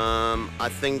 I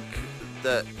think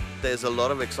that there's a lot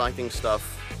of exciting stuff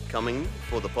coming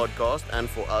for the podcast and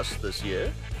for us this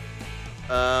year.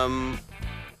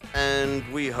 And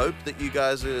we hope that you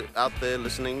guys are out there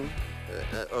listening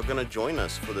are going to join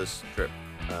us for this trip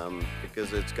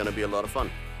because it's going to be a lot of fun.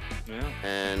 Yeah.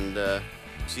 And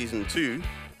season 2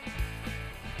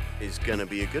 is gonna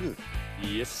be a good one.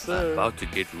 Yes, sir. About to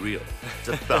get real. It's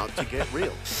about to get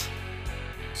real.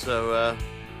 So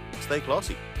stay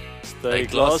classy. Stay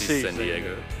classy, San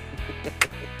Diego.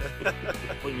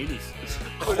 Hoi milies.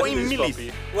 Gooi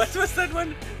milies. What was that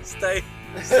one? Stay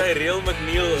real,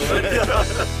 McNeil.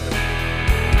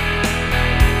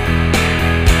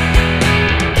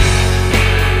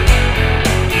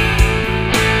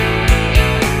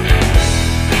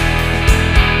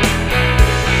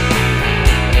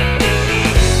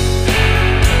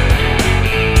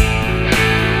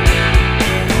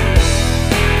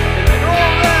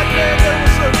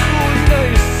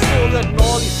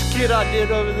 I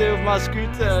did over there with my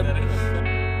scooter.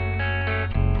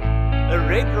 A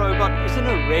red robot isn't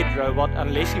a red robot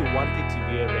unless you want it to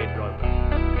be a red robot.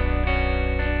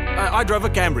 I drove a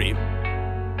Camry.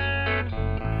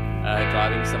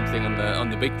 Driving something on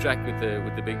the big track with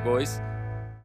the big boys.